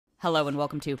Hello and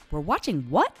welcome to We're Watching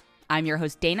What? I'm your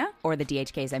host Dana, or the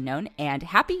DHK as I'm known, and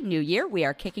Happy New Year. We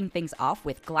are kicking things off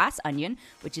with Glass Onion,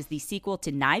 which is the sequel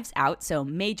to Knives Out, so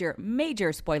major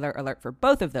spoiler alert for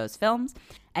both of those films.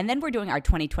 And then we're doing our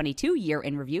 2022 year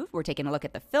in review. We're taking a look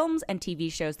at the films and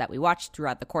TV shows that we watched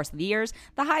throughout the course of the years,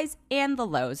 the highs and the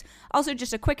lows. Also,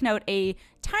 just a quick note, a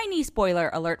tiny spoiler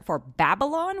alert for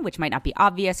Babylon, which might not be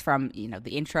obvious from,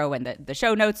 the intro and the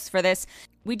show notes for this.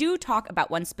 We do talk about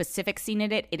one specific scene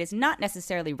in it. It is not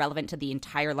necessarily relevant to the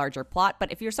entire larger plot,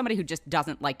 but if you're somebody who just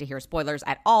doesn't like to hear spoilers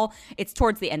at all, it's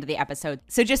towards the end of the episode.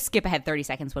 So just skip ahead 30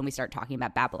 seconds when we start talking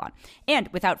about Babylon. And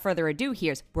without further ado,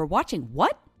 We're Watching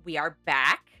What? We are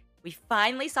back. We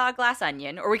finally saw Glass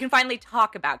Onion, or we can finally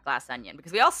talk about Glass Onion,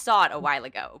 because we all saw it a while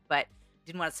ago, but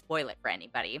didn't want to spoil it for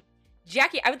anybody.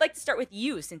 Jackie, I would like to start with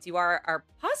you, since you are our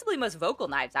possibly most vocal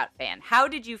Knives Out fan. How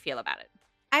did you feel about it?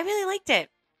 I really liked it.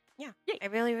 Yeah, Yay. I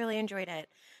really, really enjoyed it.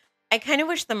 I kind of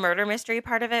wish the murder mystery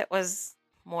part of it was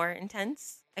more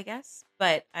intense, I guess,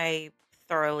 but I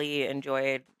thoroughly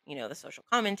enjoyed, the social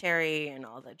commentary and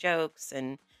all the jokes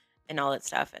and all that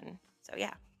stuff. And so,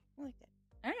 yeah, I liked it.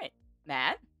 All right.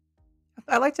 Matt?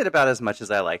 I liked it about as much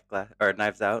as I like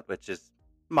Knives Out, which is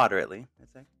moderately,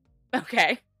 I'd say.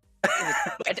 Okay.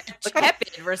 A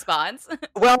tepid response.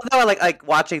 Well, no, I like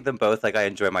watching them both. Like, I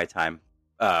enjoy my time,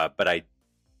 but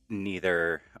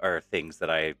neither are things that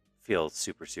I feel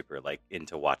super like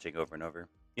into watching over and over.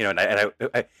 And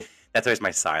I that's always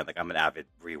my sign. Like, I'm an avid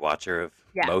rewatcher of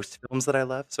most films that I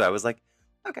love. So I was like,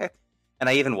 okay. And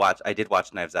I did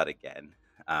watch Knives Out again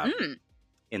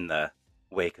in the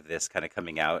wake of this kind of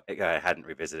coming out. I hadn't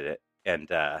revisited it, and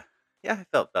I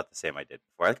felt about the same I did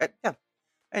before.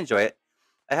 I enjoy it.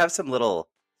 I have some little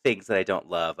things that I don't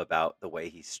love about the way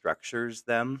he structures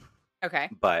them. Okay.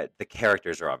 But the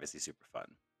characters are obviously super fun,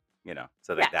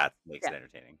 so that makes it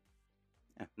entertaining.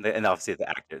 Yeah. And obviously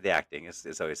the acting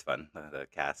is always fun, the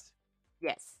cast.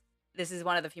 Yes. This is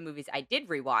one of the few movies I did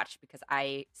rewatch because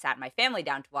I sat my family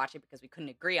down to watch it because we couldn't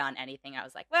agree on anything. I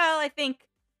was like, well, I think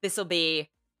this will be,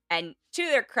 and to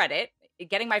their credit,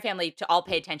 getting my family to all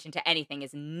pay attention to anything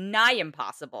is nigh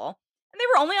impossible. And they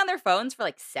were only on their phones for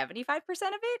like 75%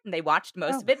 of it, and they watched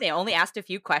most of it. And they only asked a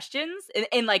few questions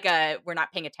in like a we're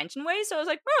not paying attention way. So I was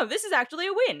like, oh, this is actually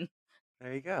a win.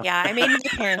 There you go. Yeah, I made my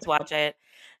parents watch it.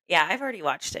 Yeah, I've already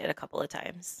watched it a couple of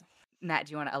times. Matt,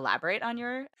 do you want to elaborate on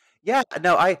your? Yeah,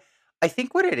 no, I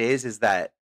think what it is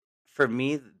that for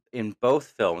me in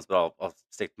both films, but I'll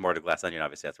stick more to Glass Onion.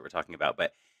 Obviously, that's what we're talking about.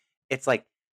 But it's like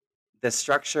the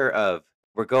structure of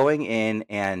we're going in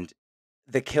and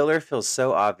the killer feels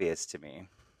so obvious to me,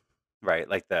 right?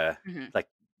 Like like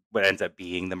what ends up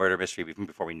being the murder mystery, even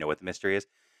before we know what the mystery is,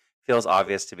 feels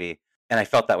obvious to me. And I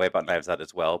felt that way about Knives Out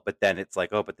as well. But then it's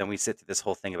like, but then we sit through this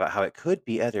whole thing about how it could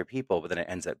be other people, but then it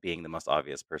ends up being the most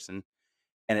obvious person.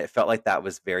 And it felt like that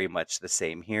was very much the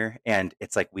same here. And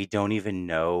it's like we don't even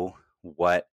know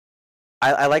what.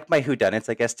 I like my whodunits,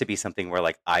 I guess, to be something where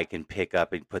like I can pick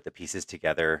up and put the pieces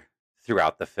together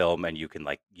throughout the film, and you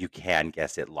can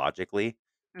guess it logically,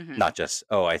 not just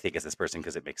I think it's this person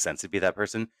because it makes sense to be that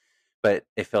person. But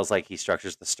it feels like he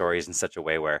structures the stories in such a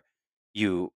way where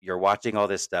you're watching all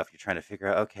this stuff, you're trying to figure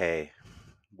out, okay,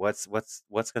 what's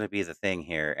going to be the thing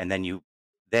here, and then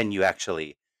you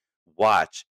actually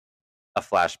watch a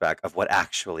flashback of what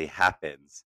actually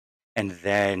happens, and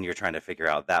then you're trying to figure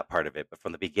out that part of it. But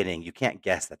from the beginning, you can't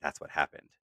guess that that's what happened.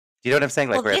 Do you know what I'm saying?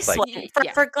 Like, well, where it's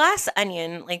like for Glass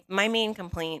Onion, like my main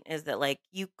complaint is that like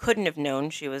you couldn't have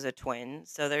known she was a twin,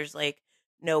 so there's like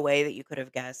no way that you could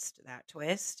have guessed that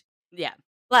twist. Yeah,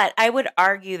 but I would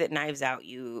argue that Knives Out,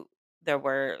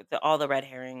 all the red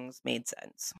herrings made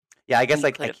sense. Yeah, I guess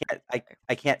like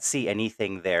I can't see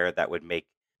anything there that would make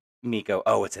me go,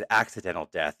 oh, it's an accidental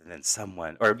death, and then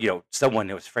someone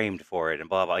who was framed for it, and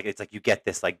blah blah. Like, it's like you get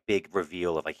this like big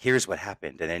reveal of like, here's what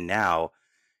happened, and then now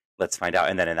let's find out.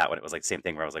 And then in that one, it was like the same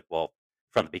thing where I was like, well,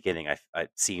 from the beginning, I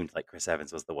seemed like Chris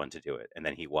Evans was the one to do it, and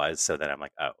then he was. So then I'm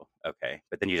like, oh, okay.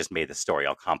 But then you just made the story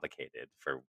all complicated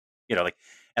for, and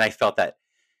I felt that.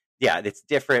 Yeah, it's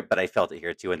different, but I felt it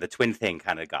here too. And the twin thing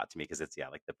kind of got to me because it's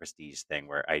like the prestige thing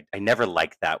where I never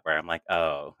liked that, where I'm like,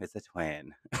 oh, it's a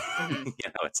twin.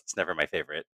 It's never my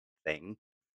favorite thing.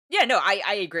 Yeah, no,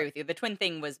 I agree with you. The twin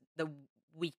thing was the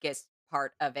weakest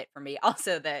part of it for me.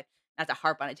 Also, not to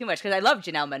harp on it too much because I love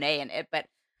Janelle Monáe in it, but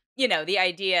the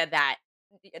idea that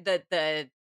the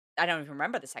I don't even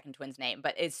remember the second twin's name,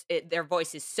 but their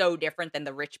voice is so different than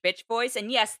the rich bitch voice.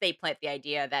 And yes, they plant the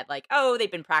idea that like, oh,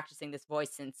 they've been practicing this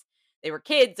voice since they were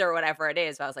kids or whatever it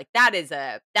is. But I was like,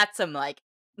 that's some like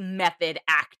method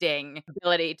acting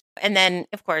ability. And then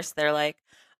of course they're like,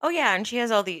 Oh, yeah, and she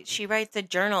has all she writes a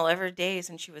journal every day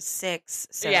since she was 6,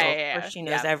 so Yeah, of yeah, course yeah, she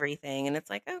knows yeah. everything, and it's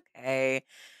like, "Okay,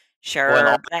 Well, and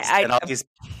all sure." But these and I all I these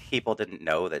people didn't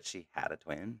know that she had a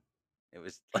twin. It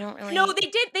was I like don't No, really they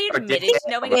did. They or did admitted they? to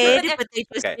I knowing almost it, forgot. but did, but they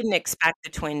just Okay. didn't expect the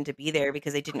twin to be there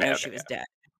because they didn't Okay, know okay, she yeah. was dead,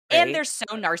 and they're right? so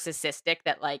narcissistic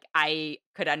that I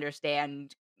could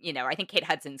understand. I think Kate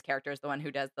Hudson's character is the one who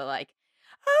does the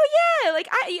 "Oh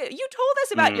yeah, you told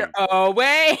us about your Mm. oh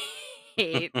wait."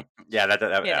 Yeah, that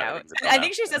rings a bell I now.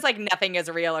 think she says nothing is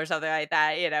real or something like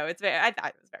that. It's very. I thought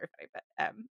it was very funny, but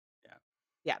Yeah.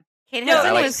 yeah. Kate No, Yeah,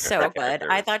 I Hudson it, liked was her so good.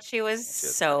 character I was thought she was she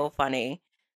was funny. so funny.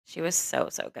 She was so,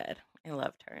 so good. I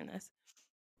loved her in this.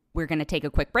 we're gonna take a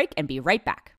quick break and be right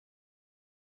back.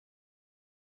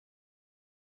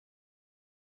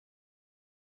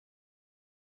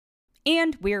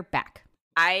 And we're back.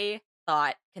 I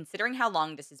thought, considering how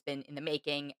long this has been in the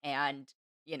making and,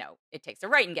 it takes a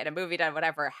write and get a movie done,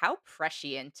 whatever, how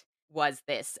prescient was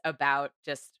this about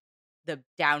just the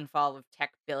downfall of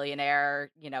tech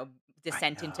billionaire, I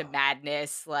descent into know.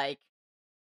 madness, uh,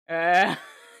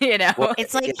 you Well, know?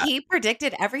 It's like yeah, he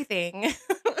predicted everything.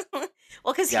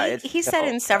 Well, because yeah, it he said felt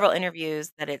in yeah. several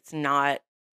interviews that it's not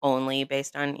only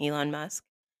based on Elon Musk,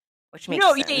 which makes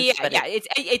No, yeah, yeah, sense, yeah.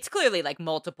 It's clearly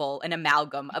multiple, an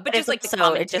amalgam, but but it's just the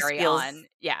also it just commentary feels on,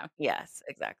 yeah. yes,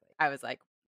 exactly. I was like,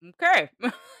 okay,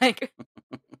 like,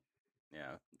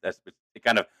 Yeah, it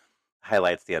kind of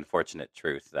highlights the unfortunate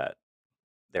truth that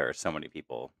there are so many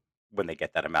people when they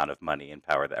get that amount of money and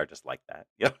power that are just like that.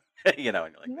 And you're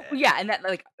like, Yeah, and that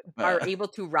are "Eh." able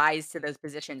to rise to those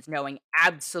positions knowing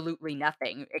absolutely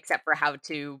nothing except for how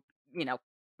to, you know,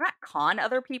 not con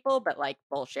other people, but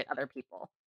bullshit other people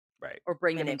Right. or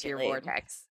bring them into your Manipulate.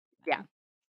 vortex. Yeah. Yeah.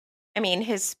 I mean,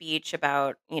 his speech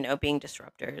about, being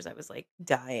disruptors, I was like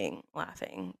dying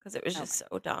laughing because it was Oh just my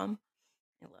so dumb.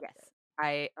 I loved yes. it.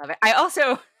 I love it. I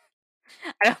also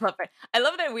I love it. I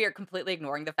love that we are completely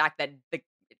ignoring the fact that the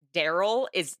Daryl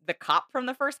is the cop from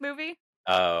the first movie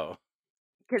Oh,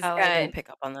 because Oh, I didn't pick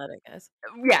up on that, I guess.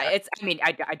 yeah, yeah. I mean,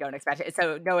 I don't expect it.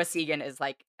 So Noah Segan is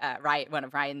Ryan, one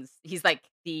of Ryan's. He's like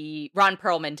the Ron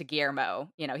Perlman to Guillermo.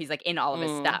 He's in all of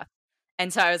his Mm. stuff.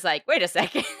 And so I was like, wait a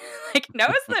second,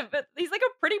 Noah's but he's a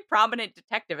pretty prominent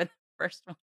detective in the first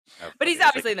one, How but funny. he's He's like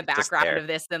obviously in the he's just background there. of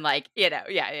this. Then yeah,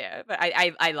 yeah. But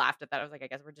I laughed at that. I was like, I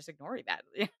guess we're just ignoring that.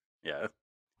 Yeah.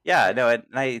 Yeah, no, and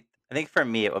I think for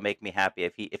me, it would make me happy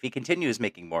if he continues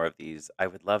making more of these. I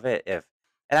would love it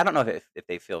and I don't know if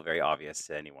they feel very obvious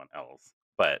to anyone else,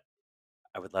 but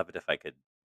I would love it if I could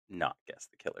not guess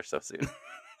the killer so soon.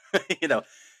 You know,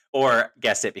 or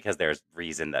guess it because there's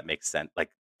reason that makes sense. Like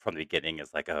from the beginning,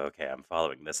 is like, oh, okay, I'm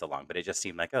following this along, but it just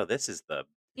seemed like, oh, this is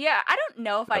Yeah, I don't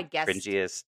know if I the guessed.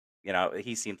 cringiest.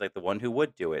 He seems like the one who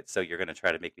would do it. So you're going to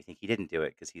try to make me think he didn't do it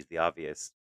because he's the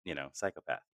obvious,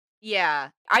 psychopath. Yeah,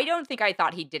 I don't think I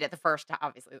thought he did it the first time.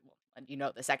 Obviously, well,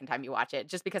 and the second time you watch it,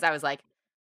 just because I was like,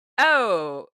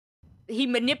 oh,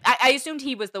 I assumed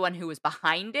he was the one who was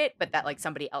behind it, but that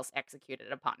somebody else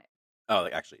executed upon it. Oh,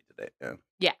 like actually today. Yeah.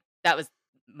 Yeah, that was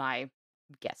my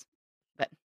guess. But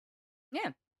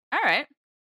yeah. All right.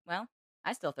 Well,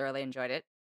 I still thoroughly enjoyed it.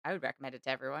 I would recommend it to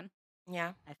everyone.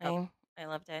 Yeah, I felt I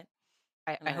loved it.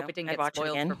 I I don't hope know. it didn't I'd get watch it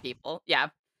spoiled for again. people. Yeah.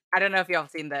 I don't know if y'all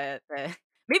have seen the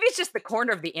maybe it's just the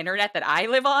corner of the internet that I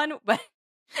live on, but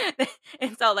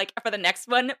it's all for the next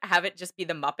one, have it just be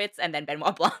the Muppets and then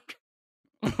Benoit Blanc.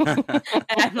 And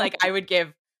I'm like, I would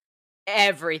give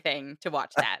everything to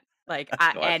watch that. To watch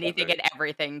that Anything movie. and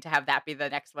everything to have that be the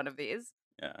next one of these.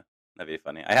 Yeah, that'd be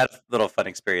funny. I had a little fun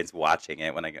experience watching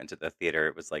it when I got into the theater.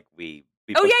 It was like we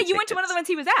Oh, booked the yeah, you went to one of the tickets. ones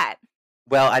he was at.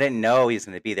 Well, I didn't know he was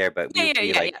gonna be there, but Yeah, we yeah, we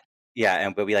yeah, like yeah. yeah,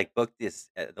 and but we like booked this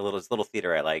this little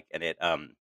theater I like, and it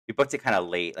we booked it kind of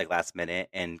late, like last minute,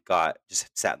 and got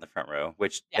just sat in the front row,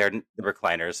 which Yeah. they're the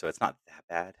recliners, so it's not that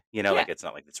bad, Yeah. like it's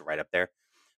not like it's right up there.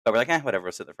 But we're like, whatever,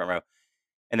 we'll sit in the front row.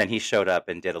 And then he showed up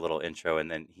and did a little intro, and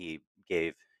then he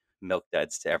gave milk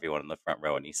duds to everyone in the front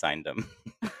row, and he signed them.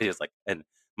 He was like, and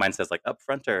mine says like up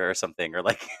fronter or something, or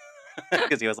like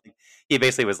because he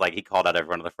basically was like he called out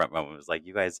everyone in the front row and was like,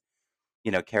 you guys,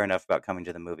 care enough about coming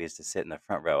to the movies to sit in the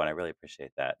front row, and I really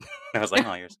appreciate that. I was like,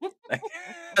 oh, you're. I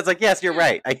was like, yes, you're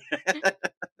right.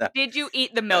 No, Did you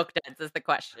eat the but milk duds is the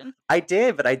question. I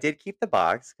did, but I did keep the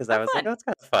box because Oh, I was like, fun. oh, it's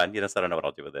kind of fun, so I don't know what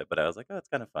I'll do with it, but I was like, oh, it's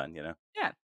kind of fun. Yeah.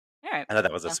 All right. I thought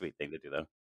that was a Well, sweet thing to do, though.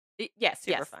 yes,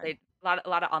 Super yes. fun. They a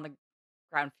lot of on the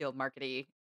ground field markety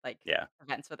Yeah,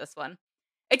 events for this one.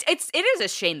 It is a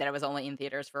shame that it was only in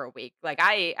theaters for a week.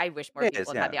 I wish more it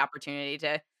people is. had had Yeah, the opportunity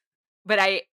to. But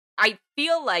I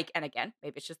feel like, and again,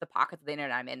 maybe it's just the pockets of the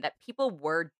internet I'm in, that people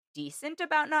were decent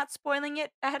about not spoiling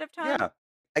it ahead of time. yeah.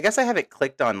 I guess I haven't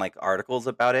clicked on like articles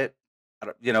about it,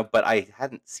 but I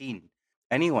hadn't seen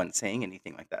anyone saying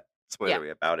anything like that Yeah.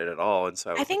 spoilery about it at all, and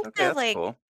so I I was like, think okay, the that's like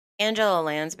cool. Angela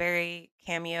Lansbury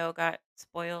cameo got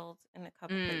spoiled in a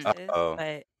couple Mm, places, Oh,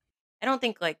 but I don't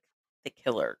think like the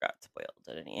killer got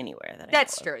spoiled anywhere that I know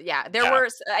that's of. true. Yeah, there yeah. were.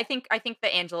 I think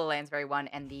the Angela Lansbury one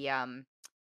and the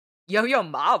Yo-Yo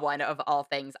Ma one of all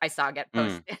things I saw get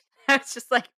Mm. posted. I was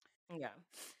just like, Yeah.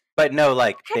 But no,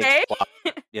 like big okay, plot,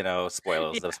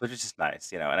 spoilers, yeah, which is just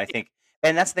nice, and I yeah. think,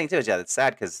 and that's the thing too is it's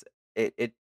sad because it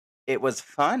it it was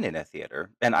fun in a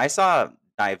theater, and I saw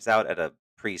Knives Out at a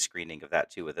pre-screening of that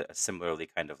too with a similarly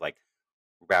kind of like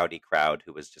rowdy crowd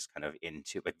who was just kind of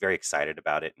into like very excited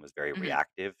about it and was very Mhm.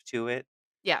 reactive to it.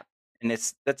 Yeah, And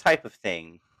it's the type of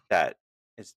thing that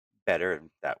is better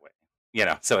in that way.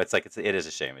 So it's like it is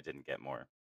a shame it didn't get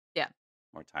yeah.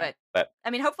 more time. But But I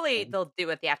mean, hopefully they'll do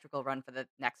a theatrical run for the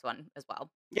next one as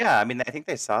well. yeah, I mean I think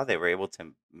they saw they were able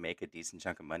to make a decent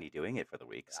chunk of money doing it for the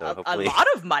week. So A hopefully lot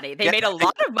of money. They yeah, made a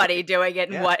lot of money exactly. doing it,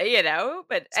 and Yeah.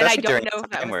 and I Especially don't during know a if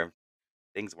that time was where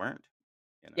things weren't.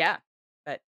 yeah.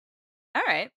 But all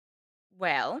right.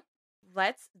 Well,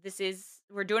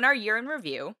 we're doing our year in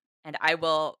review, and I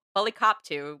will fully cop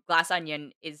to Glass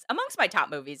Onion is amongst my top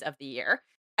movies of the year.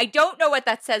 I don't know what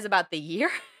that says about the year.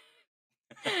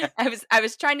 I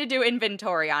was trying to do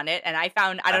inventory on it, and I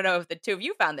don't know if the two of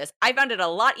you found this. I found it a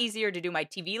lot easier to do my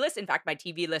TV list. In fact, my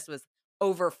TV list was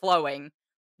overflowing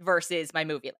versus my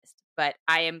movie list. But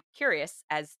I am curious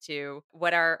as to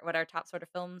what our top sort of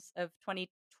films of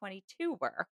 2022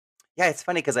 were. Yeah, it's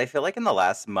funny because I feel like in the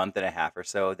last month and a half or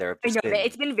so, there have I just know that been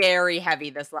it's been very heavy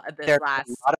this there have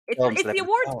been a last. lot of films It's that I've the been like,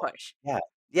 awards "Oh." push.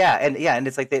 Yeah. And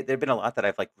it's like there've been a lot that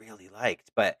I've, like, really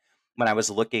liked, but when I was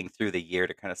looking through the year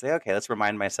to kinda say, "Okay, let's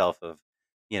remind myself of,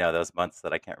 those months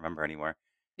that I can't remember anymore,"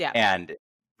 Yeah. and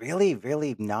really,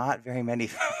 really not very many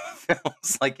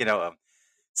films,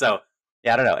 so,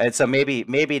 yeah, I don't know, and so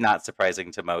maybe not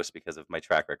surprising to most because of my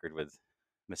track record with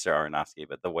Mr. Aronofsky,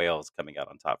 but The Whale is coming out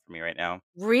on top for me right now.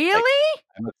 Like, Really?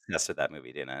 I'm obsessed with that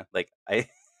movie, Dana. Like, I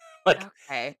like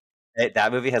Okay.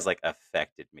 that movie has, like,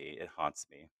 affected me, it haunts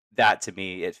me. That to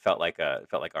me, it felt like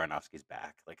Aronofsky's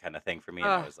back, like, kinda thing for me,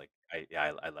 and I Ugh. was like,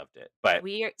 I loved it. But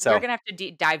We're so gonna have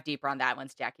to dive deeper on that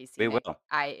once Jackie's we seen it. will.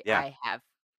 I Yeah, I have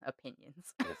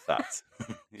opinions. you have thoughts.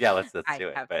 Yeah, let's I do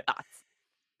it. have But thoughts.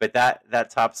 that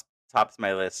tops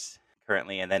my list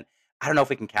currently, and then I don't know if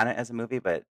we can count it as a movie,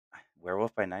 but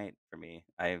Werewolf by Night for me,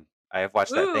 I have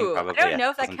watched that thing Ooh, I probably don't a know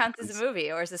if that thousand counts as a times.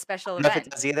 movie or as a I special don't know if it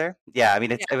event. does either. Yeah, I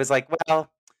mean, Yeah, it was like,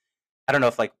 well, I don't know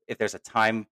if, like, if there's a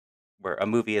time where a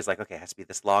movie is like, "Okay, it has to be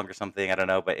this long or something," I don't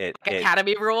know, but like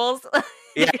Academy rules.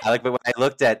 yeah, like, but when I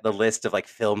looked at the list of, like,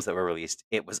 films that were released,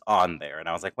 it was on there, and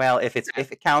I was like, "Well, Okay.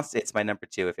 if it counts, it's my number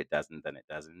 2, if it doesn't, then it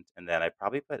doesn't," and then I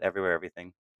probably put Everywhere,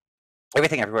 Everything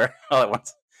Everywhere All at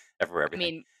Once. Everywhere, I Everything.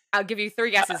 mean, I'll give you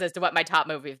 3 guesses as to what my top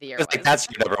movie of the year 'Cause, like, was. that's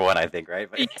your number 1, I think, right?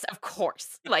 But Yes, of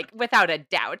course, like, without a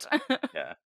doubt.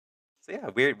 yeah. So, yeah,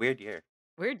 weird year.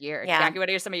 Weird year. Yeah. Jackie, what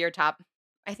are some of your top?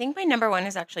 I think my number one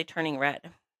is actually Turning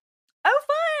Red. Oh,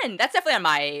 fun! That's definitely on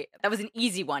my that was an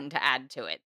easy one to add to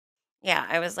it. Yeah,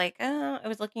 I was like, I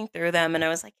was looking through them and I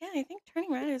was like, yeah, I think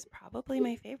Turning Red is probably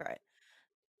my favorite.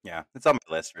 Yeah, it's on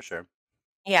my list for sure.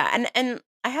 Yeah, and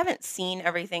I haven't seen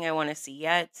everything I want to see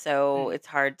yet, so Mm. it's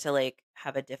hard to like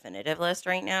have a definitive list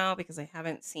right now because I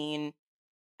haven't seen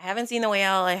The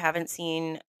Whale, I haven't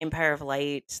seen Empire of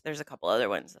Light. There's a couple other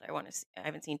ones that I want to see. I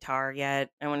haven't seen Tar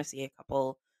yet. I want to see a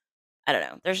couple. I don't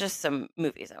know. There's just some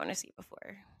movies I want to see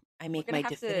before I We're make gonna my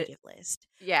have to definitive list.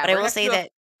 yeah, But I we're gonna will have to say do a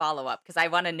that follow-up because I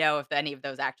wanna know if any of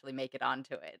those actually make it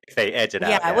onto it. If they edge it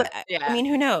yeah, out, yeah. I Yeah. mean,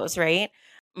 who knows, right?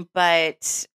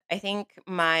 But I think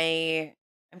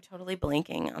I'm totally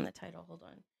blanking on the title. Hold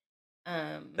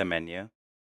on. The Menu.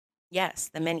 Yes,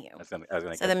 The Menu. I was gonna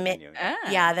So guess The Menu, yeah.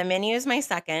 yeah, Ah. The Menu is my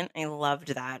second. I loved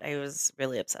that. I was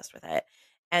really obsessed with it.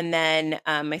 And then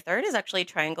my third is actually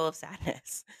Triangle of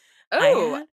Sadness. I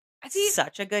Oh, had I see.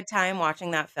 such a good time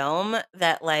watching that film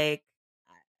that like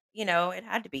it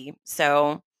had to be.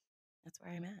 So that's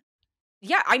where I'm at.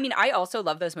 Yeah, I mean, I also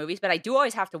love those movies, but I do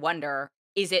always have to wonder,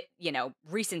 is it,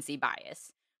 recency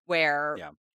bias where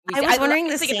Yeah. we I see was I wondering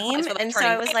the think it applies same, for, like, and so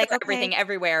Turning I was Red like, or okay, Everything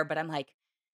Everywhere, but I'm like,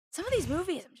 some of these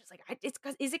movies, I'm just like,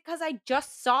 is it because I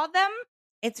just saw them?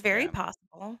 it's very Yeah.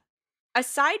 possible.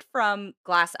 Aside from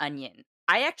Glass Onion,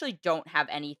 I actually don't have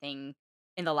anything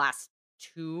in the last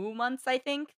 2 months, I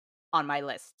think, on my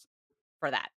list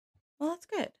for that. Well, that's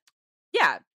good.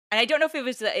 Yeah, and I don't know if it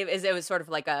was sort of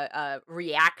like a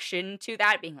reaction to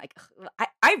that being like, "Ugh,"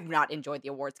 I've not enjoyed the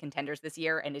awards contenders this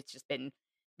year, and it's just been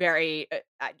very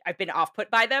I've been off put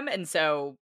by them, and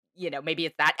so maybe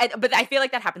it's that. But I feel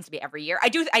like that happens to me every year.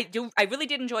 I really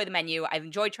did enjoy the menu. I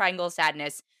enjoyed Triangle of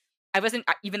Sadness. I wasn't,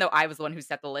 even though I was the one who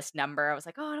set the list number, I was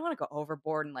like, oh, I don't want to go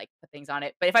overboard and like put things on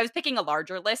it. But if I was picking a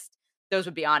larger list, those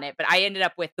would be on it. But I ended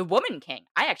up with The Woman King.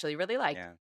 I actually really liked.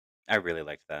 Yeah. I really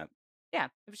liked that. Yeah,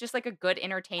 it was just like a good, I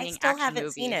entertaining still action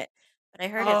haven't seen movie. it, but I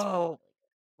heard it's really Oh,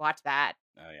 watch that.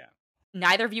 Oh yeah.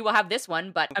 Neither of you will have this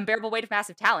one, but Unbearable Weight of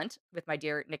Massive Talent with my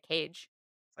dear Nick Cage.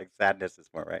 It's like sadness is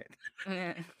more right.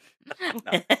 No.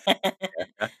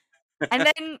 Yeah. And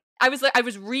then I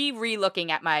was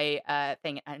re-looking at my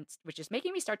thing, and which is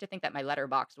making me start to think that my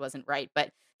letterbox wasn't right.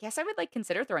 But guess I would like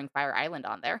consider throwing Fire Island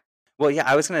on there. Well, yeah,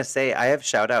 I was gonna say I have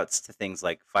shout outs to things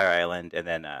like Fire Island, and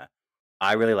then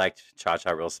I really liked Cha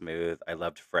Cha Real Smooth. I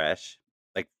loved Fresh.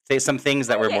 Like say some things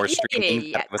that Oh were yeah, more yeah, yeah, streaming.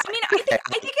 yeah, That yeah. I was I mean, like, okay,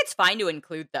 I think it's fine to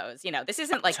include those. This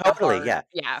isn't like the totally, hard. yeah.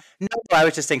 Yeah, No, I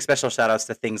was just saying special shout outs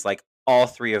to things like all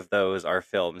three of those are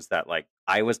films that like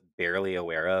I was barely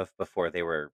aware of before they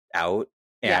were out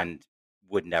yeah. and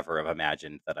would never have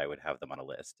imagined that I would have them on a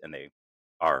list, and they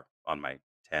are on my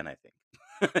 10, I think.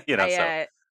 So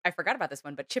I forgot about this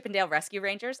one, but Chippendale Rescue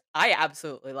Rangers, I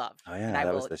absolutely loved, oh and yeah, I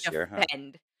that was will this year, huh?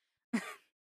 defend.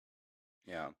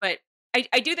 Yeah, But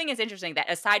I do think it's interesting that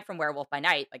aside from Werewolf by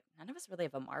Night, like none of us really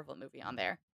have a Marvel movie on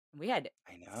there. We had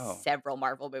I know, several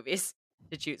Marvel movies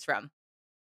to choose from.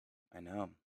 I know.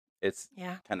 It's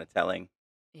Yeah, kind of telling,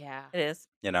 Yeah. it is.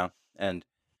 and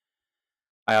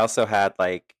I also had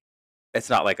like it's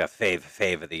not like a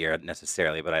fave of the year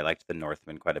necessarily, but I liked The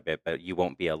Northman quite a bit. But You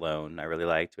Won't Be Alone, I really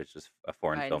liked, which was a Oh,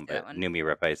 foreign I didn't film, see that but one. Numi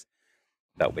Rapace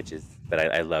about witches. But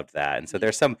I loved that, and so Neat.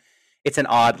 there's some. It's an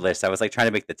odd list. I was like trying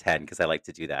to make the 10 because I like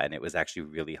to do that, and it was actually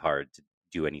really hard to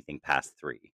do anything past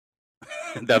 3.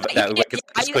 Yeah, Because I just couldn't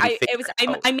figure it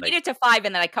out. I made Like, it to 5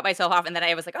 and then I cut myself off and then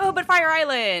I was like, oh, but Fire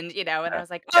Island, and I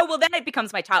was like, yeah, oh, well, then it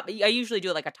becomes my top. I usually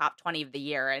do like a top 20 of the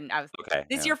year, and okay,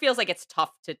 this yeah, year feels like it's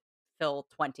tough to fill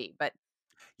 20, but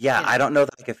yeah. you I know, don't know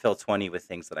that I could fill 20 with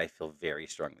things that I feel very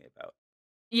strongly about.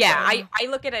 yeah, So, I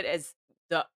look at it as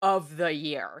the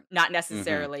year, not hmm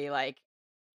necessarily like.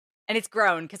 And it's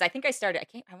grown because I think I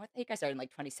think I started in like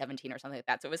 2017 or something like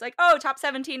that. So it was like, oh, top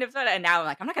 17 of that. And now I'm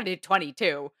like, I'm not going to do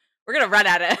 22. We're going to run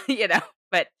out of.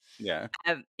 But yeah.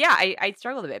 yeah, I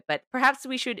struggled a bit. But perhaps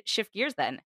we should shift gears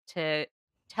then to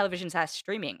television slash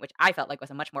streaming, which I felt like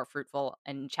was a much more fruitful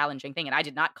and challenging thing. And I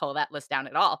did not cull that list down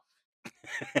at all.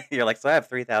 You're like, so I have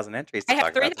 3,000 entries I to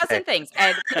have talk about 3,000 today. things.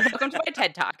 And welcome to my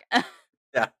TED Talk.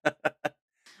 Yeah.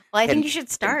 Well, I think And you should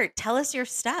start. Tell us your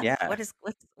stuff. yeah.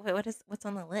 What's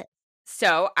on the list?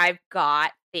 So I've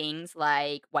got things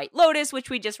like White Lotus, which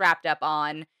we just wrapped up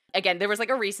on. Again, there was like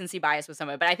a recency bias with some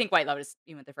of it, but I think White Lotus,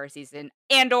 even with the first season,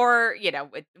 Andor,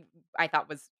 I thought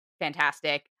was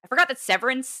fantastic. I forgot that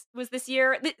Severance was this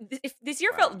year. This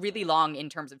year Wow. felt really long in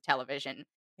terms of television.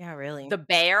 Yeah, really. The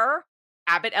Bear,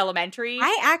 Abbott Elementary.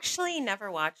 I actually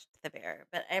never watched The Bear,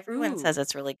 but everyone says Ooh.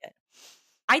 it's really good.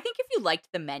 I think if you liked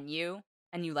the menu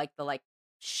and you like the like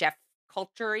chef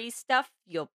culture-y stuff,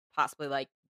 you'll possibly like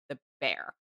The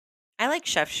Bear. I like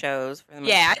chef shows for the most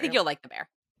Yeah, I part. think you'll like The Bear.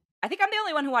 I think I'm the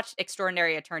only one who watched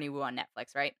Extraordinary Attorney Woo on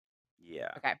Netflix, right?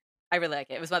 Yeah. Okay. I really like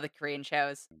it. It was one of the Korean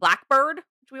shows. Blackbird,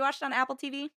 which we watched on Apple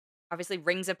TV. Obviously,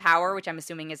 Rings of Power, which I'm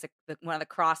assuming is one of the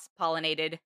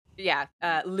cross-pollinated. Yeah.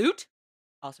 Loot,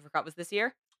 also forgot was this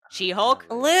year. She-Hulk.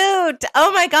 Loot. Loot.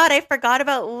 Oh my god, I forgot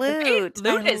about Right? Loot.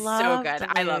 Loot I is so loved good.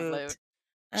 I love Loot.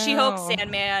 Loot. She-Hulk, Oh.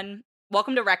 Sandman,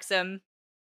 Welcome to Wrexham,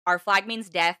 Our Flag Means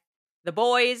Death, The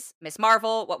Boys, Miss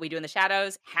Marvel, What We Do in the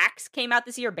Shadows, Hacks came out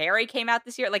this year, Barry came out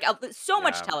this year, like so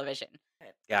much Yeah. television.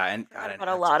 Yeah, and I forgot God, and about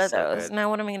a Hacks lot was of so those. good. Now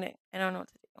what am I gonna? I don't know what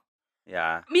to do.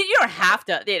 Yeah. I mean, you don't have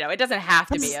to, it doesn't have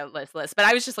to be a list, but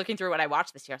I was just looking through what I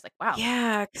watched this year. I was like, wow,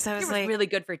 Yeah, because I it was was like, really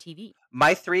good for TV.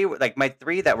 My three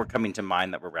that were coming to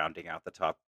mind that were rounding out the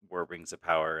top were Rings of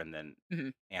Power and then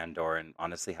Mhm. Andor and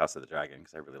honestly House of the Dragon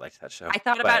because I really liked that show. I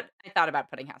thought But about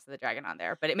putting House of the Dragon on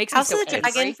there, but it makes me House so of the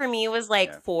Dragon angry. for me was like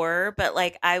Yeah. 4, but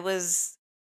like I was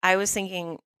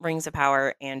thinking Rings of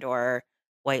Power and/or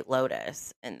White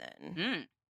Lotus, and then Mm.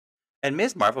 and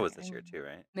Ms. Marvel was this year too,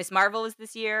 right? Miss Marvel was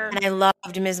this year. and I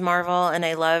loved Ms. Marvel, and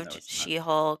I That loved was fun.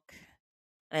 She-Hulk,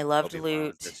 and I loved Obi-Wan was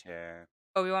Loot. this year.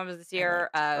 Obi-Wan was this I year.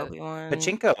 liked Obi-Wan.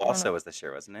 Pachinko I don't also know. was this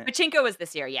year, wasn't it? Pachinko was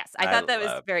this year. Yes, I I thought that was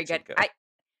loved very good. Pachinko.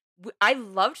 I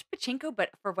loved Pachinko, but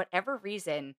for whatever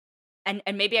reason, and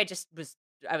maybe I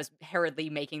was hurriedly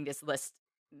making this list,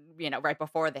 right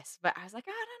before this, but I was like,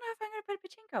 "Oh, I don't know if I'm going to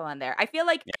put Pachinko on there. I feel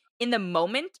like Yeah. in the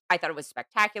moment, I thought it was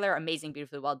spectacular, amazing,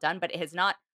 beautifully well done, but it has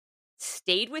not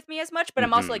stayed with me as much. But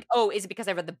I'm also Mhm. like, oh, is it because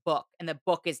I read the book, and the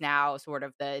book is now sort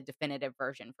of the definitive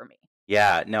version for me?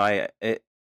 Yeah, no,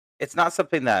 it's not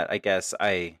something that I guess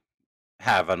I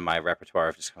have on my repertoire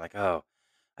of just kind of like, oh,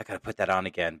 I gotta put that on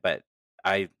again. But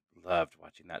I loved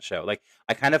watching that show. Like,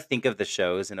 I kind of think of the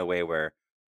shows in a way where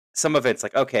some of it's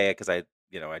like, okay, because I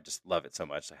just love it so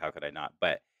much. So how could I not?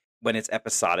 But when it's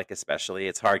episodic, especially,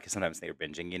 it's hard because sometimes they're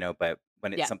binging, But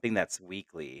when it's Yeah. something that's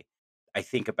weekly, I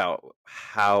think about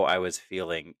how I was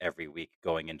feeling every week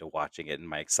going into watching it and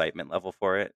my excitement level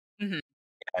for it. Mhm.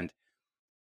 And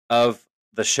of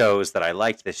the shows that I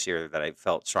liked this year that I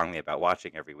felt strongly about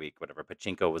watching every week, whatever,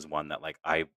 Pachinko was one that like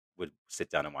I would sit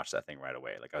down and watch that thing right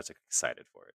away. Like I was like, excited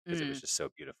for it because it was Mm. just so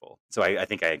beautiful. So I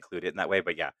think I include it in that way.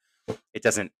 But yeah, it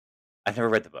doesn't. I've never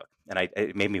read the book, and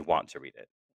it made me want to read it.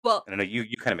 Well, And I know you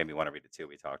kind of made me want to read it too.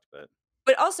 We talked, but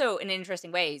but also in an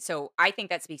interesting way. So I think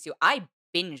that speaks to I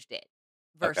binged it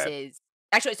okay. versus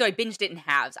actually. So I binged it in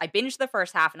halves. I binged the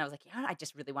first half, and I was like, I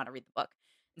just really want to read the book.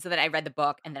 And so then I read the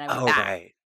book, and then I went Oh back.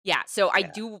 right, Yeah. So I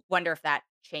yeah, do wonder if that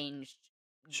changed,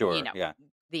 you sure, know, yeah.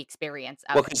 the experience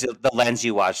Well, of it. because the lens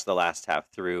you watched the last half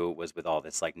through was with all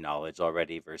this like knowledge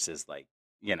already versus like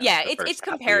Yeah, the it's first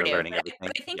half where you're comparative, learning but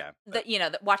everything. I think Yeah, but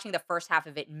that that watching the first half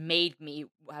of it made me.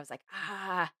 I was like,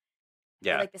 I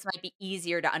feel yeah, like this might be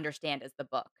easier to understand as the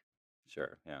book.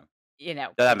 sure, yeah. So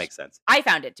that Which makes sense. I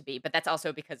found it to be, but that's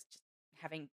also because just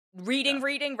having Yeah.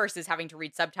 reading versus having to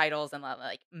read subtitles and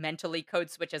like mentally code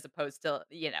switch as opposed to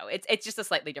it's just a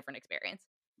slightly different experience.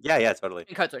 Yeah, yeah, totally.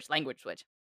 And code switch, language switch.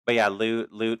 But yeah,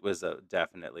 Loot was,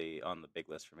 definitely on the big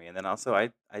list for me, and then also I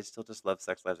still just love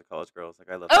Sex Lives of College Girls, like,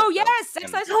 I love that Oh show, yes, Sex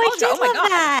and Lives Oh, of I College Girl. Oh did my love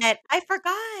god. that. I yeah.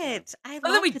 forgot. I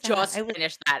Oh, then we loved that. just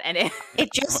finished that, and It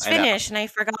just I know. finished and I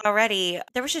forgot already.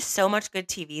 There was just so much good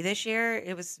TV this year.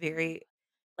 It was Mhm. very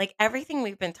like everything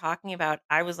we've been talking about,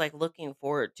 I was like looking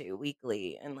forward to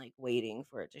weekly and like waiting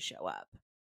for it to show up,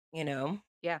 you know?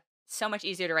 yeah, so much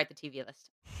easier to write the TV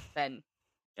list than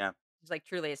Yeah. it's like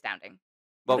truly astounding.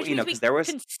 Well, Which means because we there was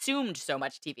consumed so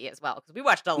much TV as well because we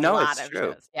watched a no, lot it's of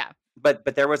true. shows. Yeah. But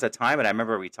there was a time, and I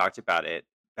remember we talked about it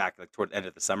back, like, toward the end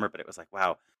of the summer, but it was like,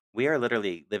 wow, we are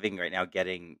literally living right now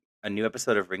getting a new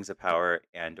episode of Rings of Power,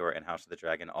 and House of the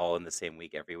Dragon all in the same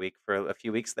week every week for a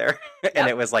few weeks there, and Yep.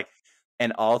 it was like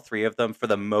and all 3 of them, for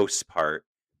the most part,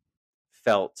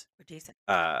 felt, Or decent.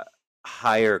 uh,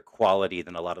 higher quality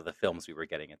than a lot of the films we were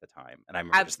getting at the time, and I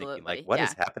remember just thinking, like, Absolutely. "What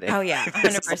is Yeah. happening?" Oh yeah,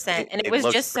 'Cause it's 100%. like And it it was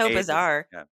looks just so great, it's bizarre.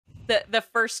 yeah. The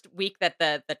first week that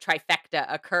the trifecta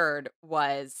occurred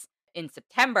was in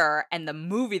September, and the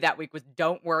movie that week was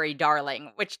Don't Worry,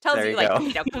 Darling, which tells There you, you like,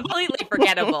 go. completely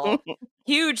forgettable,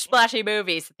 huge splashy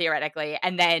movies theoretically,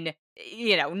 and then,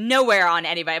 nowhere on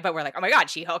anybody, but we're like, "Oh my god,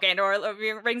 She-Hulk and/or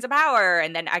Rings of Power,"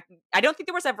 and then I don't think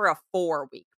there was ever a 4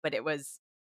 week, but it was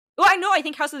well, I know, I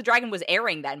think House of the Dragon was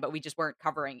airing then, but we just weren't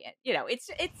covering it, it's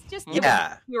just it was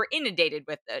Yeah. we were inundated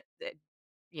with the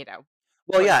you know,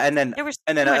 Well, yeah, choices. There was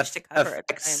and then, too much to cover at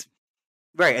the time. effects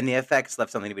right, and the effects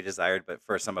left something to be desired, but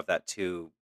for some of that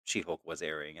too, She-Hulk was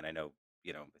airing, and I know,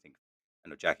 I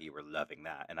know, Jackie, you were loving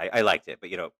that, and I liked it, but,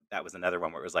 that was another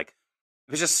one where it was like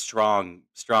it was just strong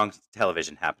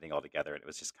television happening all together, and it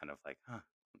was just kind of like, "Huh."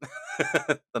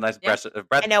 A nice Yeah. breath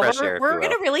I of know fresh air, if you we're will.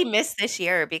 gonna really miss this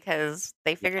year because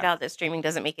they figured Yeah, out that streaming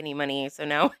doesn't make any money, so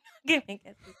now we're not gonna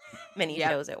get as many Yep.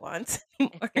 shows at once It's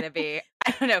anymore. gonna be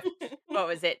I don't know, what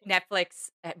was it?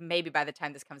 Netflix, maybe by the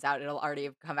time this comes out, it'll already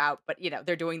have come out, but,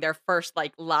 they're doing their first,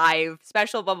 like, live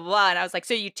special, blah, blah, blah, and I was like,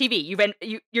 "So you're doing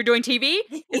TV?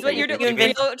 Is what you you're do doing?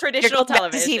 Like, TV. real You're traditional going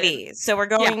back to television?" TV. So we're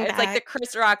Yeah, going it's like the back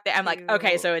Chris Rock I'm like,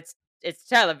 "Okay, to so it's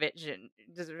television.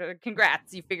 Just,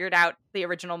 congrats, you figured out the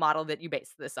original model that you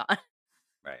based this on."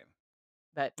 Right,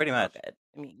 But, pretty it's all much. good.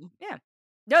 I mean, yeah.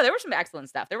 No, there was some excellent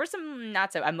stuff. There was some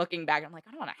not so I'm looking back, I'm like,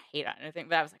 "I don't wanna hate on anything,"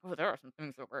 but I was like, "Oh, there are some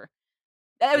things that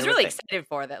I was There were really things. excited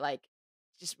for that, like,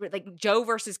 like, Joe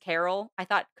versus Carol, I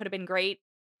thought could have been great.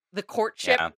 The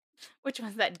Courtship, Yeah. which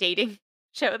was that dating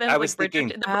show that I was was like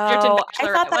thinking The Bridgerton oh, I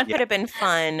thought Bachelorette that one. yeah, could have been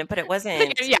fun, but it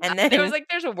wasn't. Yeah, And it was then like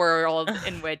there's a world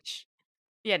in which,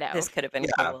 this could have been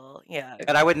yeah. cool. Yeah.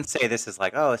 And I wouldn't say this is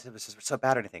like, "Oh, this was just so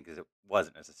bad," or anything, because it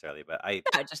wasn't necessarily, but yeah,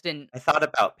 it just didn't I thought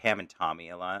about Pam and Tommy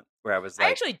a lot, where I was I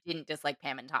like actually didn't dislike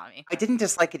Pam and Tommy. I didn't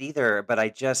dislike it either, but I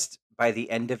just by the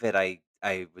end of it,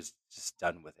 I was just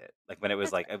done with it. Like, when it was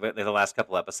That's like, fair. the last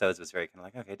couple episodes was very kinda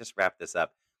like, "Okay, just wrap this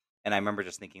up." And I remember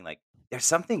just thinking, like, there's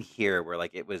something here where,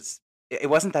 like, it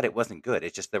wasn't that it wasn't good,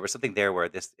 it's just there was something there where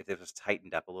this if it was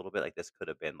tightened up a little bit, like, this could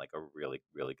have been, like, a really,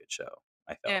 really good show,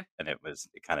 I felt. Yeah. And it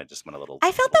kinda just went a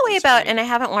I felt little that way loose for about, me. and I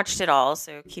haven't watched it all,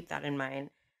 so keep that in mind.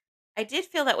 I did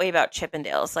feel that way about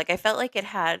Chippendales. Like I felt like it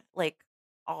had like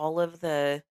all of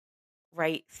the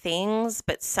right things,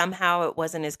 but somehow it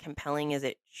wasn't as compelling as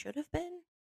it should have been.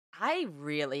 I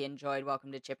really enjoyed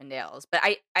Welcome to Chippendales, but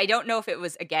I don't know if it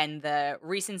was, again, the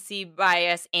recency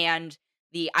bias and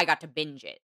I got to binge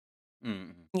it.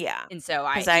 Mhm. Yeah, And so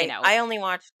because I, I only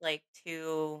watched like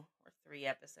 2 or 3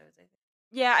 episodes, I think.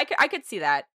 yeah, I could see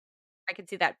that. I could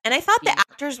see that And I thought the being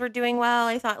actors were doing well.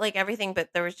 I thought like everything,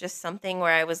 but there was just something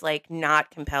where I was like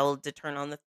not compelled to turn on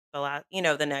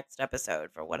the next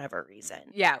episode for whatever Mhm.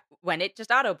 reason. yeah, when it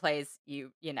just auto plays,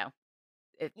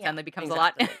 it Yeah, suddenly becomes a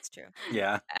lot. exactly. It's true.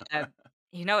 Yeah. uh,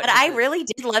 what But was I it? really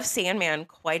did love Sandman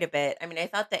quite a bit. I mean, I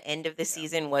thought the end of the Yeah.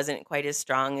 season wasn't quite as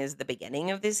strong as the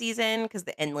beginning of the season because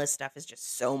the endless stuff is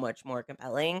just so much more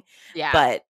compelling. Yeah.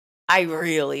 But I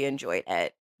really enjoyed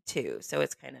it too. So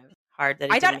it's kind of hard that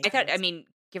it didn't I make the thought, I next. mean,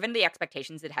 given the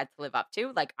expectations it had to live up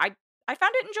to, like, I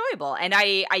found it enjoyable, and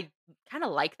I kinda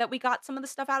like that we got some of the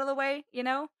stuff out of the way,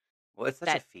 Well, it's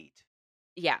such a that feat.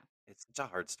 yeah, It's such a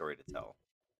hard story to tell.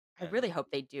 I And really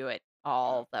hope they do it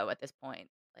yeah. all, though, at this point.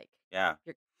 Like, Yeah.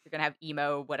 you're gonna have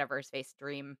emo, whatever his face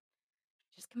dream,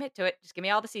 just commit to it. Just give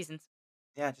me all the seasons.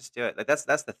 Yeah, just do it. Like that's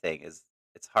the thing is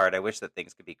it's hard. I wish that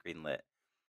things could be greenlit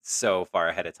so far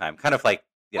ahead of time. Kind of like,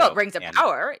 Well, Rings of and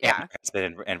Power, yeah. has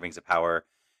been and Rings of Power.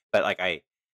 But like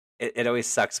it always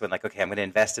sucks when like, okay, I'm gonna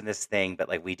invest in this thing, but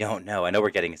like we don't know. I know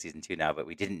we're getting a season 2 now, but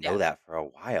we didn't know Yeah. that for a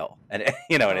while. And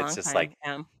A and it's long just time. like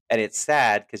Yeah. and it's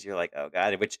sad because you're like, oh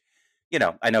God, which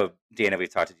I know Dana, we've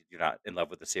talked to you're not in love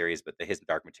with the series, but the His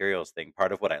Dark Materials thing,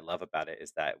 part of what I love about it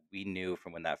is that we knew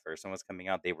from when that first one was coming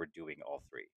out, they were doing all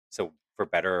three. So for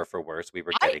better or for worse, we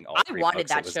were getting all I three wanted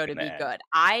books it that was show to gonna be end. good.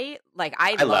 I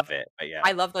I love love it, but yeah.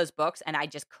 I love those books, and I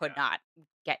just could Yeah. not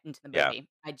get into the Yeah. movie.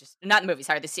 I just not the movie,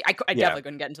 sorry, the se I Yeah. definitely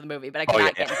couldn't get into the movie, but I Oh, could yeah,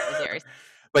 not get into the yeah. series.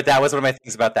 But that was one of my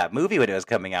things about that movie when it was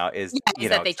coming out is, Yeah, is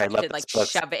that they 'cause I tried love to, those like,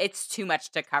 books. shove it it's too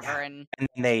much to cover, Yeah, and and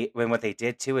then when what they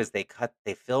did too is they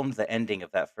filmed the ending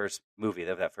of that first movie,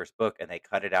 of that first book, and they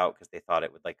cut it out because they thought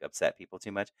it would, like, upset people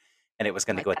too much, and it was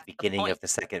gonna like, go at the that's the beginning point. of the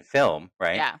second film,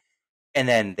 right? Yeah. And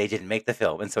then they didn't make the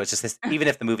film, and so it's just this even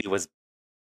if the movie was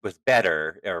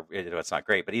better or, it's not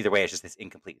great, but either way, it's just this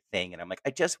incomplete thing, and I'm like,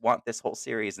 "I just want this whole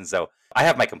series," and so I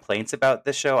have my complaints about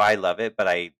this show, I love it, but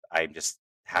I'm just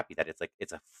happy that it's, like,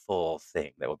 it's a full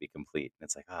thing that will be complete, and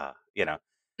it's like,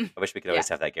 I wish we could Yeah, always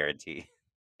have that guarantee.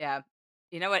 yeah.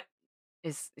 You know what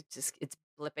it's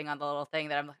blipping on the little thing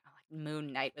that I'm like, "Oh, like, Moon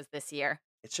Knight was this year."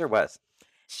 It sure was.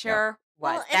 Yeah, Sure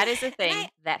Well, was. and That is a and thing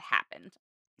that happened.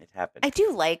 it happened. I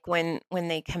do like when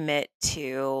they commit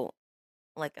to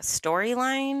like a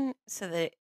storyline so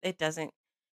that it doesn't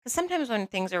because sometimes when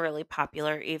things are really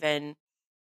popular, even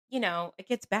it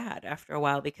gets bad after a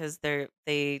while because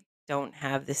they don't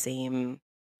have the same,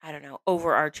 I don't know,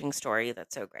 overarching story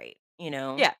that's so great, you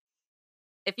know? Yeah.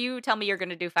 If you tell me you're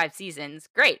gonna do 5 seasons,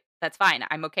 great, that's fine.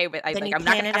 I'm okay with Then you I'm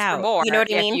not plan gonna it ask for out. more You know what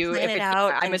I mean? Plan if it it's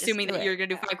out I'm and just assuming do that it. you're gonna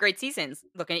do Yeah. 5 great seasons.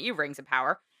 Looking at you, Rings of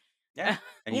Power. Yeah,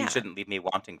 and you Yeah. shouldn't leave me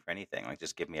wanting for anything, like,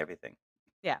 just give me everything,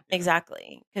 Yeah. you know?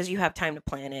 Exactly. Because you have time to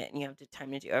plan it and you have the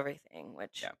time to do everything,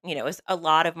 which, Yeah. is a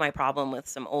lot of my problem with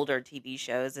some older TV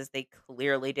shows is they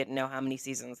clearly didn't know how many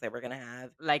seasons they were going to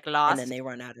have Like and then Lost. they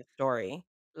run out of story.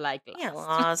 Like Yeah, Lost.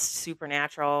 Lost,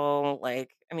 Supernatural,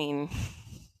 like, I mean,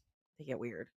 they get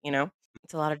weird, you know?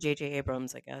 It's a lot of JJ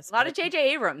Abrams, I guess, A lot of but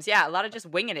JJ Abrams, yeah, a lot of just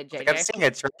winging it, I was like, "I'm JJ. seeing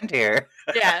a trend here."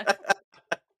 Yeah.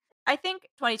 I think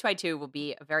 2022 will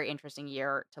be a very interesting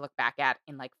year to look back at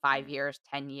in, like, 5 Mhm. years,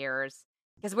 10 years,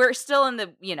 because 'cause we're still in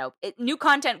the new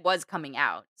content was coming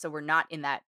out, so we're not in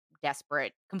that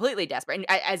completely desperate, and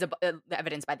as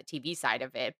evidenced by the TV side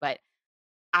of it, but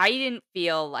I didn't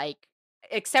feel like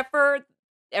except for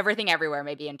Everything Everywhere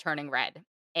maybe and Turning Red,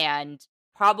 and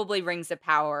probably Rings of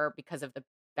Power because of the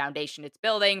foundation it's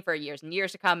building for years and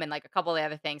years to come and, like, a couple of the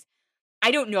other things.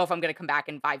 I don't know if I'm gonna come back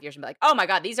in 5 years and be like, "Oh my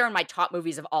god, these are in my top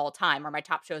movies of all time or my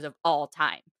top shows of all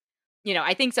time."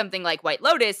 I think something like White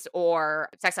Lotus or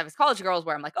Sex Life as College Girls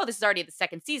where I'm like, "Oh, this is already the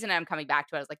 2nd season and I'm coming back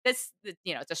to it." I was like, it's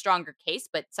a stronger case,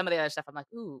 but some of the other stuff I'm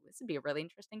like, "Ooh, this would be a really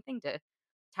interesting thing to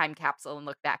time capsule and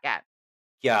look back at."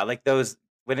 Yeah, like those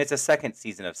when it's a second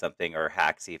season of something or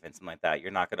Hacks even, something like that,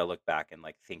 you're not gonna look back and,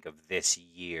 like, think of this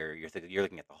year, you're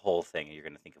looking at the whole thing, and you're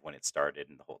gonna think of when it started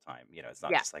and the whole time, it's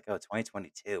not Yeah. just like, "Oh,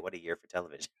 2022, what a year for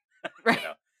television," Right. you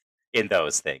know, in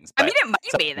those things, I mean, but it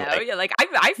might be something though. like Yeah, like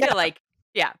I yeah, feel like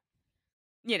yeah,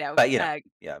 you know, but, uh,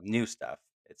 yeah, new stuff,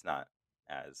 it's not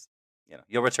as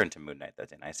you'll return to Moon Knight, though,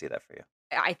 and I see that for you.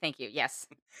 I thank you. Yes.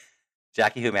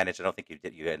 Jackie Who Managed, I don't think you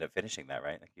ended up finishing that,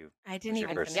 right? Like, you I didn't was your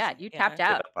I even first finish yeah, it. you Yeah. tapped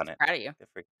give out. up on I'm it. proud of you.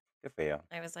 Good for you.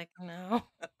 I was like, "No,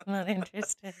 I'm not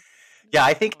interested." Yeah,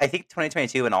 I think No.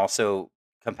 2022 and also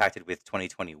compacted with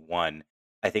 2021,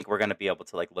 I think we're gonna be able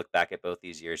to, like, look back at both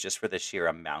these years just for the sheer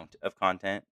amount of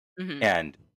content Mhm.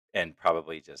 and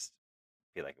probably just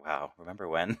be like, "Wow, remember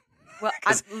when?" Well,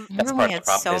 Because that's Remember when we part of the had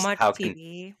problem so is much how can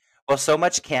TV? Well, so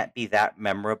much can't be that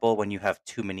memorable when you have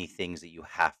too many things that you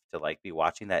have to, like, be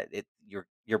watching that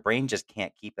your brain just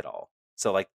can't keep it all.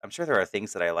 So, like, I'm sure there are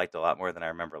things that I liked a lot more than I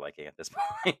remember liking at this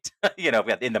point,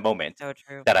 in the moment So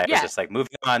true. that I was Yeah. just like,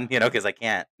 moving on, because I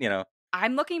can't.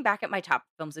 I'm looking back at my top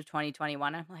films of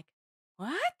 2021. I'm like,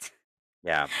 "What?"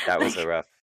 Yeah, that was a Like, rough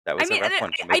that I was a mean, and rough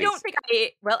one for I don't movies. think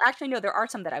well, actually, no, there are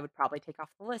some that I would probably take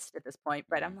off the list at this point,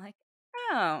 but I'm Mhm. like,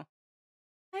 "Oh,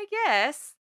 I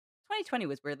guess 2020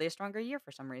 was weirdly a stronger year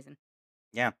for some reason."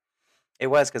 Yeah, it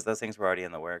was because those things were already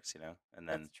in the works, and That's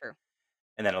then true.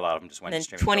 and then a lot of them just And went to then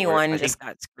streaming, but we're 21 I think just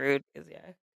got screwed because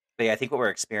yeah. but yeah, I think what we're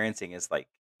experiencing is, like,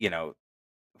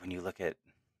 when you look at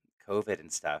COVID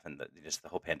and stuff and just the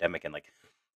whole pandemic and, like,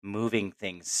 moving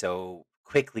things so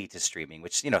quickly to streaming,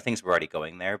 which, things were already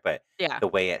going there, but Yeah. the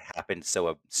way it happened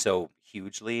so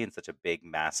hugely in such a big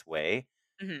mass way,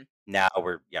 Mhm. now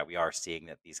we are seeing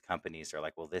that these companies are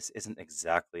like, "Well, this isn't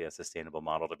exactly a sustainable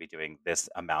model to be doing this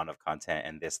amount of content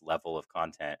and this level of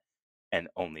content and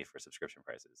only for subscription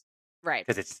prices," Right.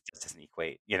 because it just doesn't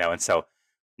equate, and so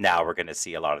now we're gonna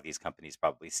see a lot of these companies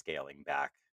probably scaling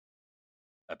back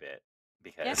a bit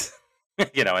Yeah. because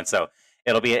and so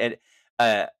it'll be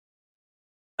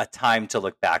a time to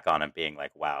look back on and being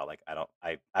like, wow, like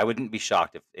I wouldn't be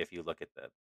shocked if you look at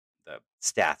the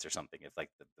stats or something, if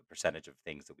like the percentage of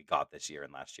things that we got this year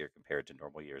and last year compared to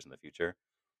normal years in the future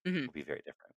Mhm. will be very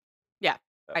different. Yeah.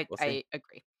 But I we'll see. I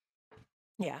agree.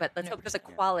 Yeah, But let's hope for the 100%.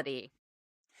 Yeah. quality.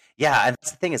 Yeah, and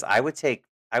that's the thing is I would take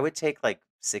like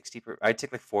I'd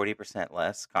take like 40%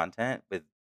 less content with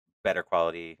better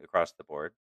quality across the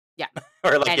board. Yeah.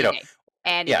 Or like, Any day.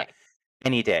 Any yeah, day.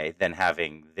 any day than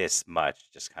having this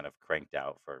much just kind of cranked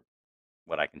out for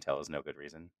what I can tell is no good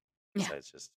reason Yeah.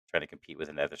 besides just trying to compete with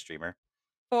another streamer.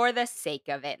 For the sake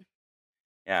of it.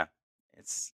 Yeah,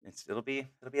 it'll be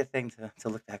a thing to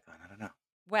look back on. I don't know.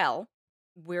 Well,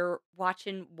 we're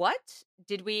watching what?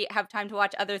 Did we have time to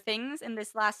watch other things in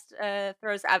this last,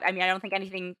 throws? I mean, I don't think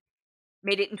anything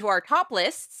made it into our top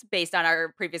lists based on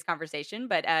our previous conversation,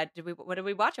 but, what did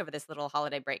we watch over this little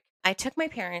holiday break? I took my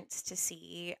parents to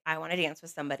see I Wanna Dance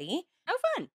with Somebody, Oh,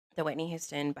 fun. the Whitney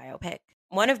Houston biopic.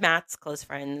 One of Matt's close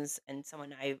friends and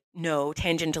someone I know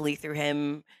tangentially through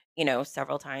him,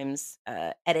 several times,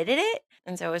 edited it,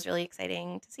 and so it was really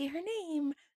exciting to see her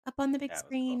name up on the big Yeah, it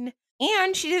was cool. screen,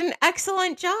 and she did an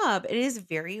excellent job. It is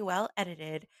very well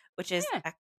edited, which is Yeah.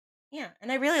 yeah,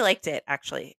 and I really liked it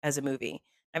actually as a movie.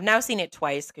 I've now seen it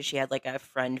twice because she had, like, a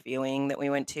friend viewing that we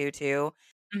went to too,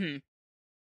 Mhm.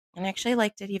 and I actually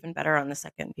liked it even better on the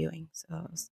second viewing, so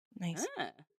it was nice.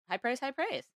 Ah. High praise, high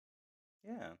praise.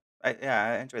 Yeah,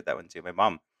 I enjoyed that one too. My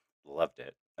mom loved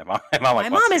it. My mom My like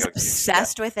wants mom to is go too. Yeah,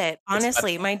 obsessed with it, it's funny.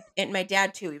 honestly, my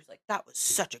dad too, he was like, "That was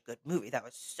such a good movie, that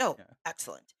was so Yeah,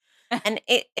 excellent." And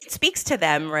it speaks to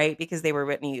them, right, because they were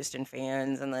Whitney Houston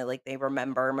fans and they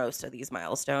remember most of these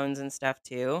milestones and stuff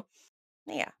too.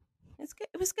 Yeah, it's good,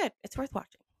 it was good, it's worth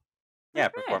watching. yeah,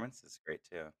 Okay. performance is great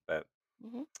too. But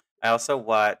Mhm. I also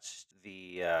watched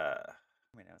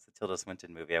I mean, it was the Tilda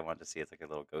Swinton movie. I wanted to see. It's like a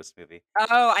little ghost movie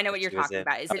Oh, I know that what you're she was talking in.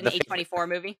 about. Is it an The favorite, A24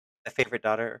 movie? the favorite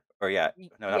daughter, or yeah,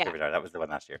 no, not Yeah. favorite daughter. That was the one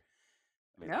last year.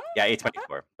 Maybe No? yeah, I thought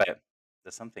A24, but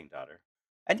the something daughter.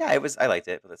 And yeah, I liked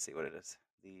it. But let's see what it is.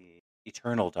 The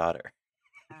Eternal Daughter.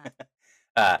 ah,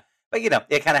 Uh, but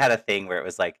it kind of had a thing where it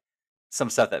was like some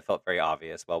stuff that felt very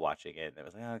obvious while watching it. And it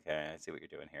was like, okay, I see what you're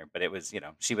doing here. But it was,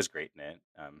 she was great in it.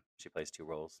 She plays two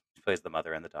roles. She plays the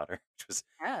mother and the daughter, which was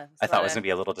yeah, I so, thought was gonna be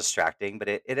a little distracting, but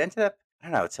it ended up. I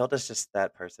don't know. Tilda's just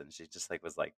that person. She just like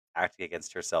was like acting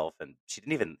against herself, and she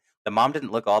didn't even. The mom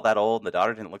didn't look all that old, and the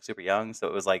daughter didn't look super young. So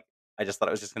it was like I just thought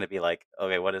it was just gonna be like,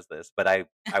 okay, what is this? But I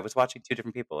was watching two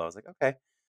different people. I was like, okay,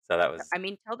 so that was I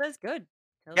mean, Tilda's good.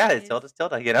 yeah, Tilda it's is Tilda's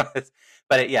Tilda.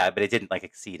 But it didn't like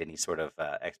exceed any sort of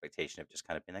expectation of just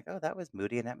kind of being like, oh, that was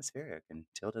moody and atmospheric, and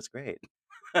Tilda's great.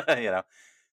 you know,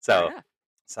 fair so enough.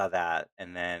 saw that,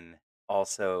 and then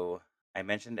also I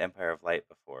mentioned Empire of Light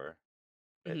before,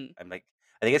 but Mhm. I'm like,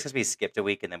 I think it's because we skipped a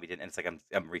week and then we didn't. And it's like I'm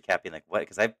recapping like what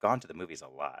because I've gone to the movies a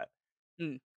lot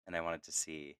Mm. and I wanted to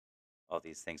see all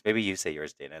these things. Maybe you say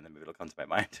yours, Dana, and then maybe it'll come to my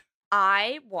mind.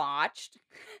 I watched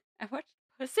I watched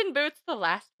Puss in Boots: The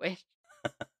Last Wish.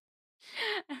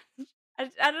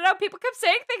 I don't know, people kept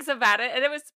saying things about it, and it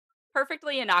was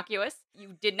perfectly innocuous.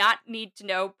 You did not need to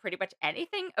know pretty much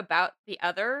anything about the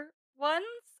other ones,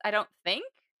 I don't think,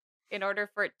 in order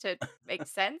for it to make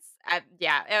sense.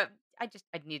 Yeah, I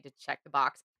need to check the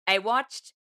box. I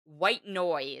watched White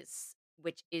Noise,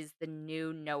 which is the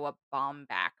new Noah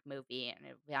Baumbach movie, and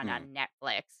it'll be Hmm. on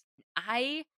Netflix.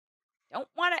 I don't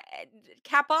wanna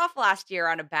cap off last year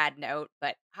on a bad note,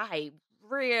 but I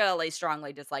really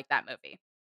strongly dislike that movie.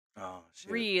 Oh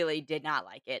shoot. Really did not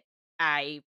like it.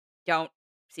 I don't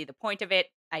see the point of it.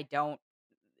 I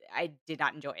did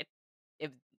not enjoy it.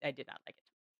 It I did not like it.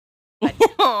 I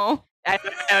just Oh. I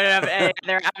don't know if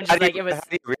either. I'm How just do like, you it how was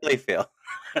do you really feel?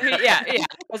 yeah, yeah.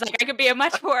 I was like, I could be a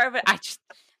much more of it.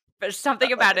 There's something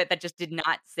Not like about it. it that just did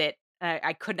not sit.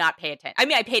 I could not pay attention. I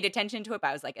mean, I paid attention to it, but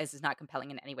I was like, this is not compelling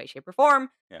in any way, shape, or form.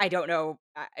 Yeah. I don't know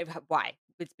why.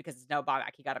 It's because it's no Bob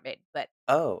He got it made. But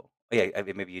Oh. Yeah, I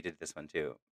mean, maybe you did this one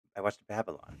too. I watched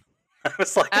Babylon. I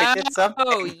was like, I did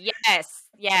oh something. yes,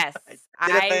 yes, I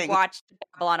did a I thing. watched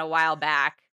Babylon a while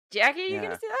back. Jackie, you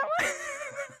gonna Yeah. see that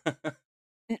one?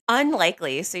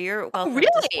 Unlikely, so you're Oh welcome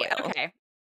to really? spoil. Okay,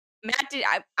 Matt.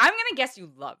 I'm gonna guess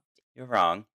you loved You're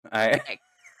wrong. I it. Okay,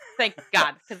 thank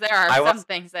God, because there are I will some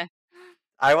things that.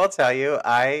 I will tell you,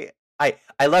 I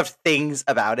loved things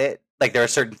about it. Like there are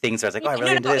certain things where I was like, Yeah, oh, I no,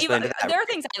 really into no. this, really into that. There are Right?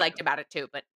 things I liked about it too,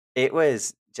 but It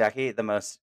was Jackie the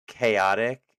most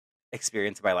chaotic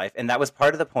experience of my life, and that was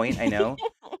part of the point. I know,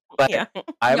 but Yeah.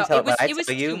 I'm no, telling when I it was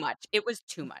tell too you, much. It was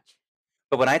too much.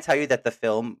 but when I tell you that the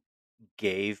film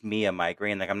gave me a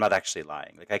migraine, like I'm not actually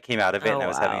lying. Like I came out of it and Oh, I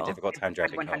was having a wow. difficult time I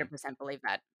driving home. 100% believe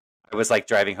that. I was like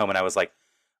driving home and I was like,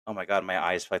 oh my god, my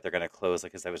eyes feel like they're gonna close,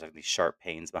 like because I was having these sharp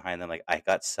pains behind them. Like I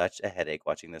got such a headache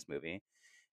watching this movie,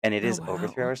 and it Oh, is over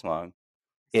three wow. hours long.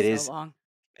 It So is long.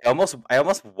 I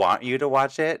almost want you to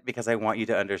watch it because I want you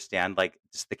to understand, like,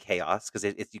 just the chaos 'cause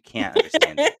it's you can't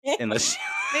understand it unless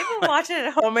Maybe we'll like, watch it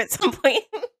at home at some point.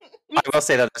 I will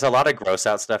say that there's a lot of gross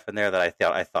out stuff in there that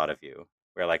I thought of you,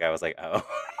 where, like, I was like, "Oh."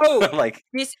 Oh, Like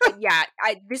yeah.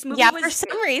 This movie Yeah, for was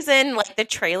some reason, like, the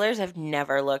trailers have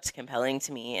never looked compelling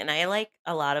to me, and I like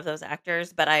a lot of those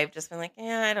actors, but I've just been like,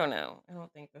 "Yeah, I don't know. I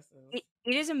don't think this is."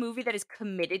 it is a movie that is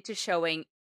committed to showing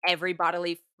every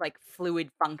bodily like fluid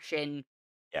function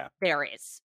yeah. there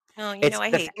is. Oh, you It's know, I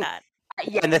the hate thing that.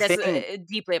 Yeah, and the that's thing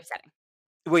deeply upsetting.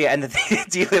 well, yeah, and the thing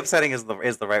deeply upsetting is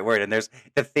the right word, and there's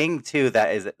the thing too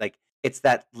that is, like, it's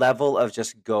that level of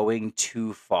just going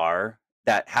too far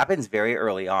that happens very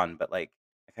early on, but, like,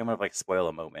 I kind of wanna, like, spoil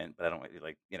a moment, but I don't want you,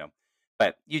 like,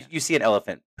 but you Yeah. you see an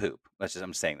elephant poop. Let's just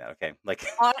I'm saying that, okay? Like,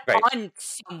 On right? on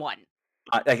someone.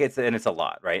 Like, it's a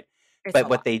lot, right? It's But a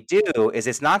what lot. they do is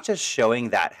it's not just showing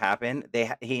that happen, they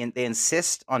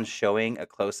insist on showing a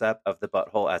close up of the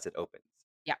butthole as it opens,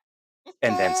 Yeah.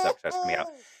 and then stuff starts coming out.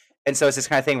 And so it's this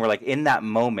kinda thing where, like, in that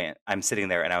moment, I'm sitting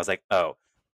there and I was like, "Oh,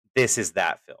 this is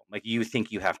that film." Like, you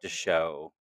think you have to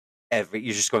show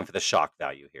you're just going for the shock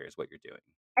value here is what you're doing,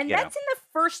 And you know? that's in the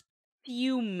first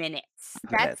few minutes.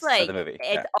 That's Minutes of the like movie,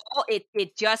 it's yeah. all it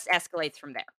just escalates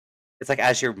from there. It's like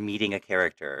as you're meeting a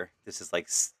character, this is, like,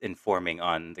 informing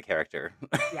on the character,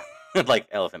 Yeah. like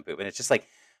elephant poop, and it's just like,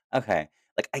 okay,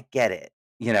 like, I get it,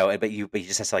 but you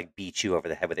just have to, like, beat you over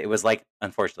the head with it. It was like,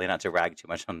 unfortunately, not to rag too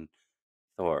much on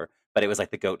Thor, but it was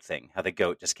like the goat thing, how the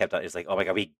goat just kept on it's like, "Oh my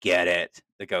god, we get it.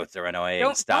 The goats are annoying.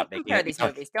 Don't Stop making compare it." these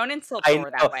movies. Don't insult I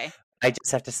Thor know. that way. I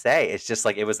just have to say, it's just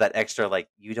like it was that extra, like,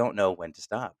 you don't know when to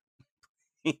stop.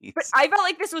 But Please. I felt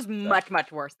like this was So, much,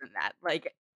 much worse than that.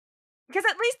 Like, because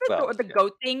at least well, the yeah.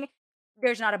 goat thing,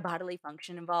 there's not a bodily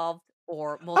function involved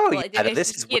or Oh, multiple. yeah, no,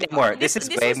 this is way more this is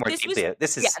way more deeply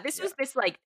this yeah, is this yeah. was this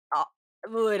like uh,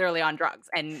 literally on drugs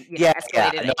and Yeah,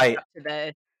 yeah, escalated no, I up to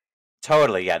the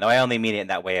totally, yeah, no, I only mean it in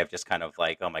that way of just kind of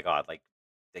like, "Oh my god," like,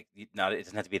 you no, it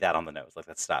doesn't have to be that on the nose, like,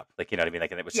 let's stop. Like, you know what I mean?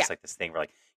 Like, and it was yeah just like this thing where,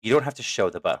 like, you don't have to show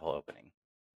the butthole opening.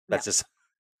 no That's just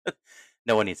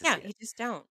no one needs to Yeah, see it. you just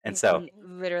don't. And so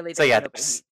literally so there's yeah, nobody.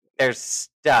 there's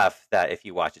stuff that if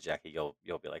you watch it, Jackie, you'll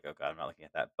be like, "Oh god, I'm not looking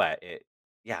at that." But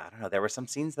yeah, I don't know. There were some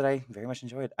scenes that I very much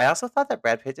enjoyed. I also thought that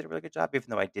Brad Pitt did a really good job, even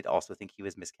though I did also think he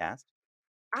was miscast.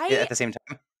 Yeah, I at the same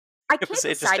time, I it was can't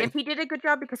decide if interesting. he did a good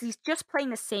job because he's just playing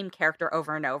the same character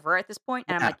over and over at this point,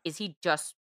 and I'm Yeah, like, is he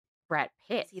just Brad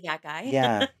Pitt? Is he that guy?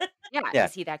 yeah, Yeah, yeah.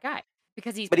 is he that guy?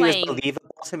 Because he's But he was playing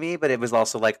believable to me. But it was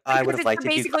also like I would because have it's liked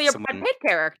if you basically got a Brad someone Pitt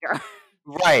character.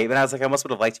 right. But I was like, I almost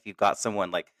would have liked if you got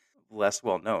someone like less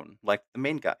well known, like the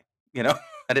main guy. You know,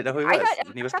 I didn't know who he was,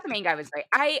 and he I was thought the good. main guy was great.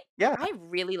 Yeah, I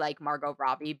really like Margot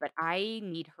Robbie, but I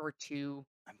need her to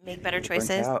I'm Make getting better really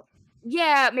burnt choices. out.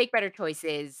 yeah, make better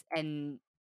choices and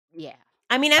yeah.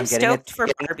 I mean, I'm stoked I'm for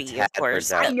getting a Barbie, of tad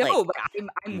burnt course, I out. but, know, like, but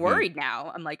I'm Hmm. worried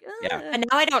now. I'm like, Yeah, and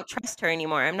now I don't trust her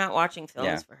anymore. I'm not watching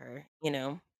yeah. films for her, you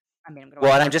know? I mean, I'm gonna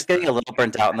Well, watch and I'm Barbie just for getting a little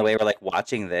burnt out in the anybody. way where, like,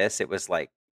 watching this, it was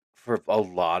like, for a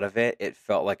lot of it, it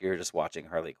felt like you're just watching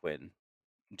Harley Quinn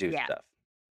do Yeah, stuff.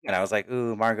 And yeah. I was like,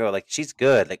 "Ooh, Margot, like, she's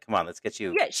good. Like, come on, let's get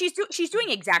you." Yeah, she's doing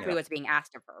You exactly know, what's being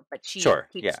asked of her, but she sure,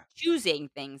 keeps yeah, choosing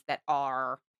things that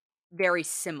are very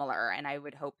similar, and I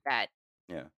would hope that,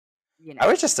 yeah. you I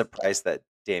know was just surprised that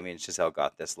Damien Chazelle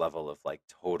got this level of like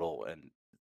total and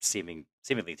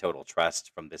seemingly total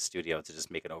trust from this studio to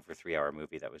just make an over 3 hour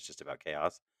movie that was just about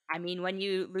chaos. I mean, when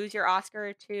you lose your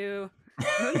Oscar to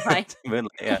Moonlight,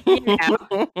 Moonlight, yeah.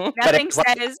 But it nothing was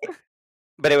like says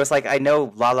but it was like I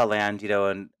know La La Land,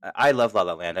 and I love La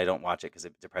La Land. I don't watch it because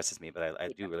it depresses me, but I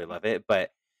do really love it.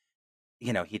 But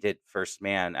he did First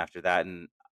Man after that, and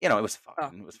it was oh,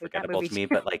 fine. It was hate that forgettable movie to me,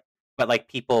 too. but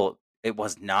people, it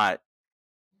was not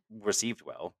received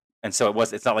well, and so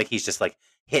it's not like he's just like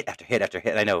hit after hit after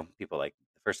hit. I know people like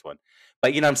the first one,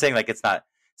 but you know what I'm saying, like it's not.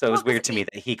 So it Well, was because weird to me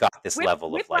that he got this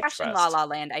level of like Whiplash and La trust. La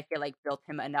Land, I feel like built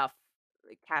him enough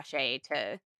cachet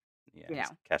to, Yeah, you he's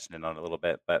know, cashing in on it a little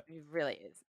bit, but it really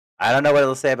is. I don't know what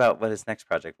it'll say about what his next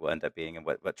project will end up being and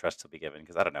what trust he'll be given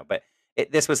because I don't know. But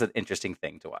this was an interesting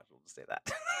thing to watch. We'll just say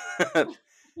that.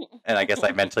 And I guess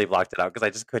I mentally blocked it out because I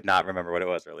just could not remember what it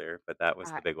was earlier. But that was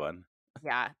Uh, the big one.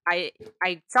 yeah, I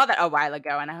saw that a while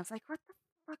ago, and I was like, "What the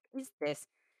fuck is this?"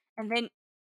 And then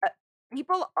uh,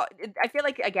 people, I feel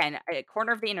like again, a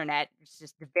corner of the internet is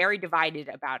just very divided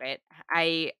about it.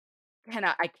 I can't,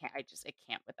 I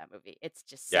can't with that movie. It's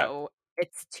just Yeah. so,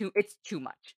 it's too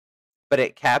much. But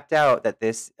it capped out that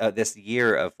this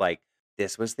year of like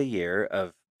this was the year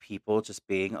of people just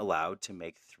being allowed to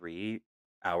make 3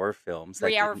 hour films that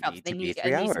 3 hour didn't films. need to be It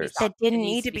three needs to be hours. stopped. That It didn't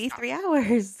needs need to to be be stopped. 3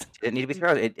 hours. Didn't need to be N- 3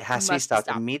 hours. It has to be Must be stopped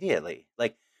stopped. immediately.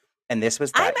 Like, and this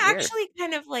was I'm that year. actually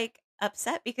kind of like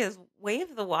upset because Way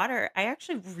of the Water, I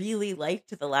actually really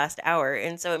liked the last hour.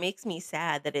 And so it makes me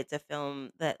sad that it's a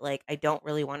film that like I don't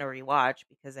really want to rewatch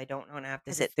because I don't want to have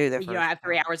to 'Cause sit it's through the you don't first have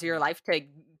 3 hour. hours of your life to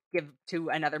give to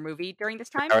another movie during this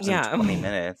Three time. hours and Yeah. 20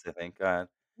 minutes. I think. God.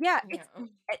 Yeah, Yeah.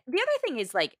 the other thing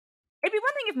is, like, it'd be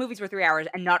one thing if movies were 3 hours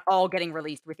and not all getting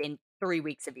released within 3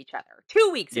 weeks of each other, 2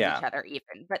 weeks of each Yeah. other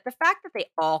even, but the fact that they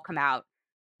all come out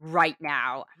right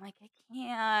now, I'm like, "I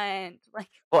can't." Like,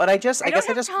 Well, and I I guess don't I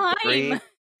have just time. worry.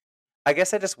 I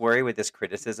guess I just worry with this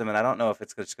criticism, and I don't know if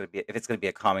it's just gonna be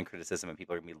a common criticism, and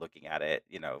people are gonna be looking at it,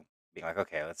 being like,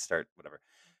 okay, let's start whatever.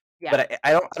 Yeah. But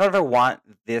I don't ever want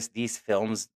these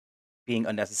films being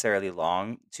unnecessarily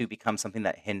long to become something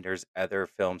that hinders other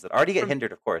films that already get From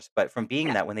hindered, of course, but from being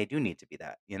yeah. that when they do need to be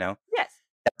that. Yes.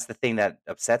 That's the thing that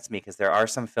upsets me because there are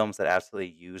some films that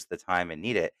absolutely use the time and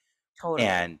need it, Totally.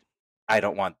 and I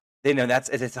don't want that's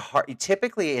it's a hard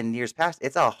typically in years past,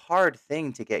 it's a hard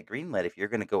thing to get greenlit if you're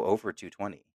gonna go over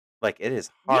 220. Like, it is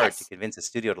hard to Yes. convince a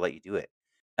studio to let you do it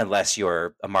unless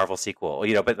you're a Marvel sequel,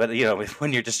 but,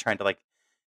 when you're just trying to, like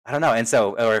I don't know, and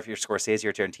so or if you're Scorsese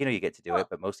or Tarantino, you get to do it, Well,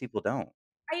 but most people don't.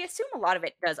 I assume a lot of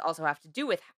it does also have to do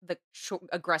with the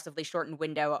aggressively shortened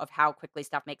window of how quickly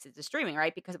stuff makes it to streaming,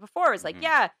 right? Because before it was like, Mhm.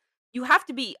 yeah, you have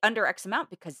to be under X amount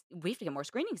because we have to get more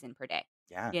screenings in per day.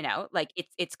 Yeah. Like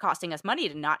it's costing us money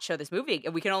to not show this movie.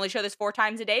 We can only show this 4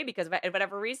 times a day because of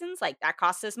whatever reasons. Like that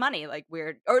costs us money. Like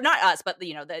we're or not us, but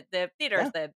the theaters,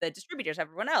 Yeah. the distributors,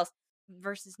 everyone else.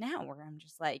 Versus now, where I'm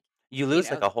just like, You you lose,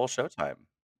 like, know, a whole showtime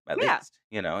at yeah, least,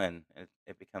 and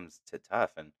it becomes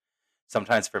tough, and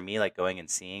sometimes for me, like, going and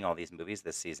seeing all these movies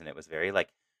this season, it was very,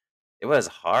 like it was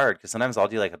hard because sometimes I'll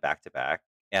do, like, a back to back,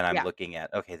 and I'm yeah. looking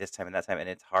at, okay, this time and that time, and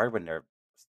it's hard when they're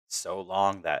so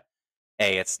long that,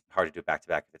 A, it's hard to do back to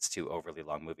back if it's 2 overly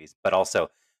long movies, but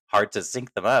also hard to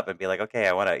sync them up and be like, "Okay,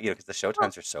 I wanna" because the Well,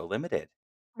 showtimes are so limited.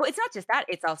 Well, it's not just that,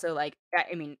 it's also, like,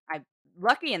 I mean, I'm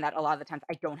lucky in that a lot of the times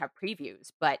I don't have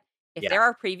previews, but if Yeah. there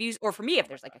are previews or for me, Oh if my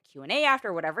there's, like, god. a Q&A after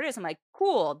or whatever it is, I'm like,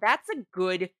 "Cool, that's a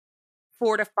good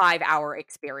 4 to 5 hour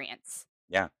experience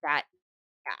Yeah. that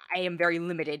I am very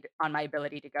limited on my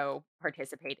ability to go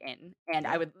participate in." And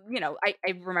I Yeah. would I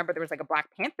remember there was, like, a Black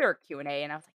Panther Q&A, and A,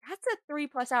 and I was like, "That's a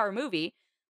 3+ hour movie,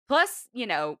 plus,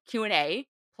 Q&A,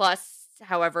 plus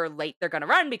however late they're gonna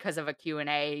run because of a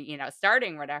Q&A,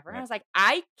 starting, whatever." And I Right. was like,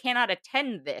 "I cannot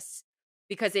attend this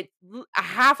because it's a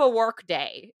half a work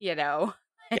day,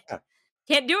 Yeah.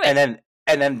 Can't do it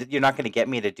And then you're not gonna get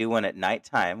me to do one at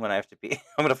nighttime when I have to be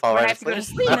I'm gonna fall when I right have to go to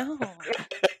asleep. sleep." No. Yeah,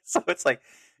 So it's like,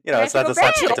 when I have it's to not go to just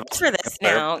like Too bed. old for this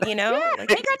but now, you Yeah, know?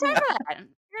 Like I ain't got time yeah. for that. Gotta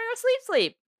go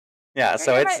sleep. Yeah, Gotta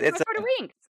so get it's my it's Florida a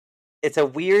winks.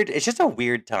 it's just a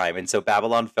weird time, and so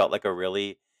Babylon felt like a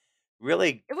really,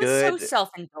 really It was so good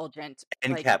self-indulgent,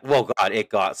 end like, cap. Well, God, it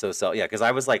got so yeah, because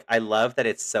I was like, I love that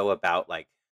it's so about like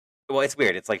well, it's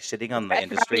weird. It's like shitting on the it's about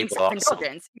industry, being but also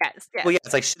self-indulgence. Yes, well, yes. yeah,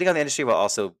 it's like shitting on the industry while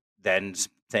also then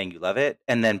saying you love it,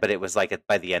 and then but it was like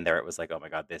by the end there, it was like, oh my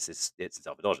God, it's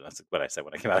self-indulgent. That's what I said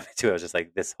when I came out of it too. I was just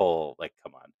like, this whole like,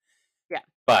 come on. Yeah.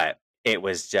 But it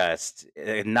was just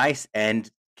a nice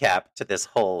end cap to this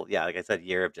whole, yeah, like I said,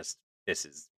 year of just this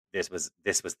was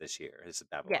this year. This is Yes,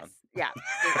 Babylon. yeah.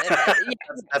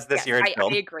 That's this Yes, year in I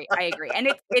film. agree, I agree, and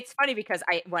it's funny because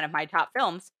I one of my top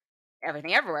films,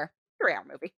 Everything Everywhere, 3-hour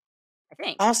movie. I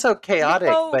think. Also chaotic,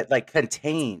 go- but like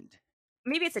contained.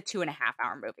 Maybe it's a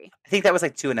 2.5-hour movie. I think that was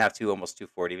like 2.5, almost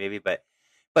 2:40 maybe, but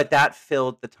that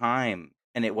filled the time,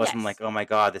 and it wasn't Yes. like, oh my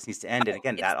god, this needs to end. And Oh,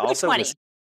 again, it's that also was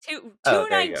 2:20. oh,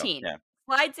 there you go. 2:19. Yeah,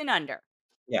 Slides in under.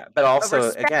 yeah, but A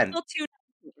also again, respectable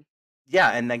 2:19. yeah,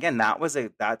 and again,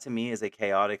 that to me is a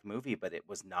chaotic movie, but it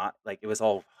was not like it was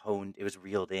all honed, it was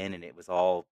reeled in, and it was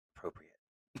all appropriate.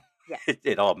 Yes.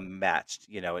 It all matched.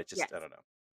 It Yes. just I don't know.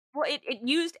 Well, it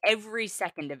used every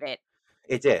second of it,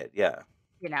 It did, yeah,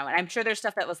 and I'm sure there's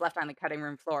stuff that was left on the cutting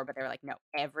room floor, but they were like, "No,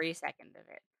 every second of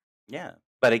it." yeah.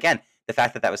 But again, the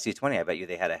fact that was 2:20, I bet you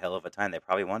they had a hell of a time. They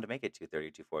probably wanted to make it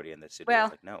 2:30, 2:40, and the studio was Well,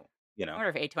 like, no, I wonder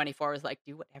if A24 was like,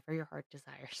 "Do whatever your heart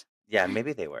desires." Yeah,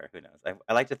 maybe they were. Who knows?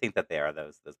 I like to think that they are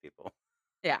those people.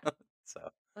 Yeah.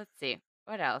 So Let's see.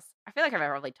 What else? I feel like I've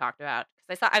never really talked about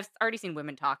because I've already seen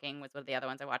Women Talking was one of the other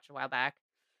ones I watched a while back.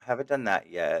 I haven't done that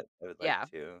yet. I would like Yeah.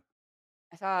 to.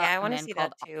 I saw Yeah, I a want to man see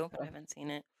called that too, but I Otto. haven't seen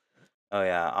it. Oh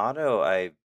yeah, Auto.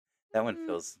 That one Mm,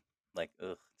 feels like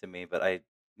ugh to me, but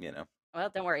you know, well,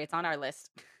 don't worry, it's on our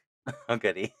list. oh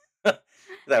goody. That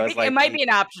I was think it like, might be an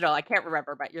optional. I can't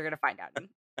remember, but you're gonna find out.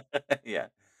 yeah,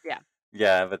 Yeah.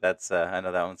 yeah, but that's I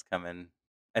know that one's coming.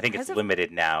 I think it's Because of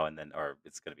limited now, and then or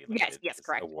it's gonna be yes, limited yes, because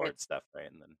correct. award It's stuff, right?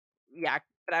 And then yeah,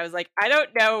 but I was like, I don't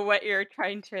know what you're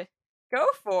trying to go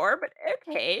for, but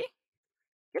okay.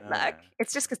 Good oh luck. yeah,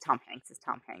 It's just because Tom Hanks is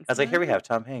Tom I Hanks. was like, here we have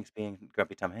Tom Hanks being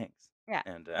grumpy Tom Hanks, Yeah,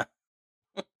 and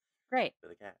great. for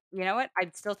the cat. You know what?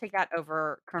 I'd still take that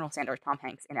over Colonel Sanders, Tom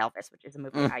Hanks in Elvis, which is a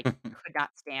movie I could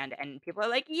not stand. And people are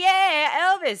like,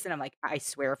 yeah, Elvis. And I'm like, I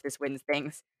swear if this wins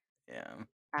things, Yeah,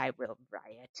 I will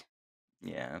riot.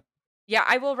 yeah, Yeah,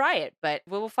 I will riot, but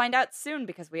we will find out soon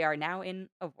because we are now in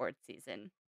award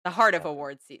season. The heart of definitely.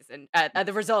 award season.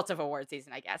 The results of award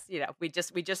season, I guess. We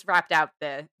just wrapped out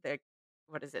the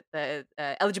what is it? The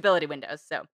eligibility windows.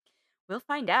 So we'll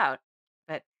find out.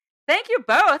 But thank you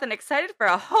both and excited for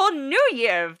a whole new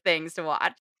year of things to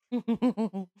watch.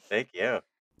 Thank you.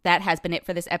 That has been it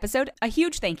for this episode. A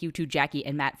huge thank you to Jackie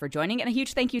and Matt for joining, and a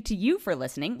huge thank you to you for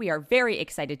listening. We are very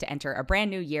excited to enter a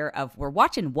brand new year of We're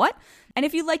Watching What? And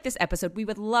if you like this episode, we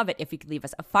would love it if you could leave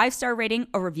us a 5-star rating,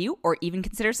 a review, or even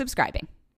consider subscribing.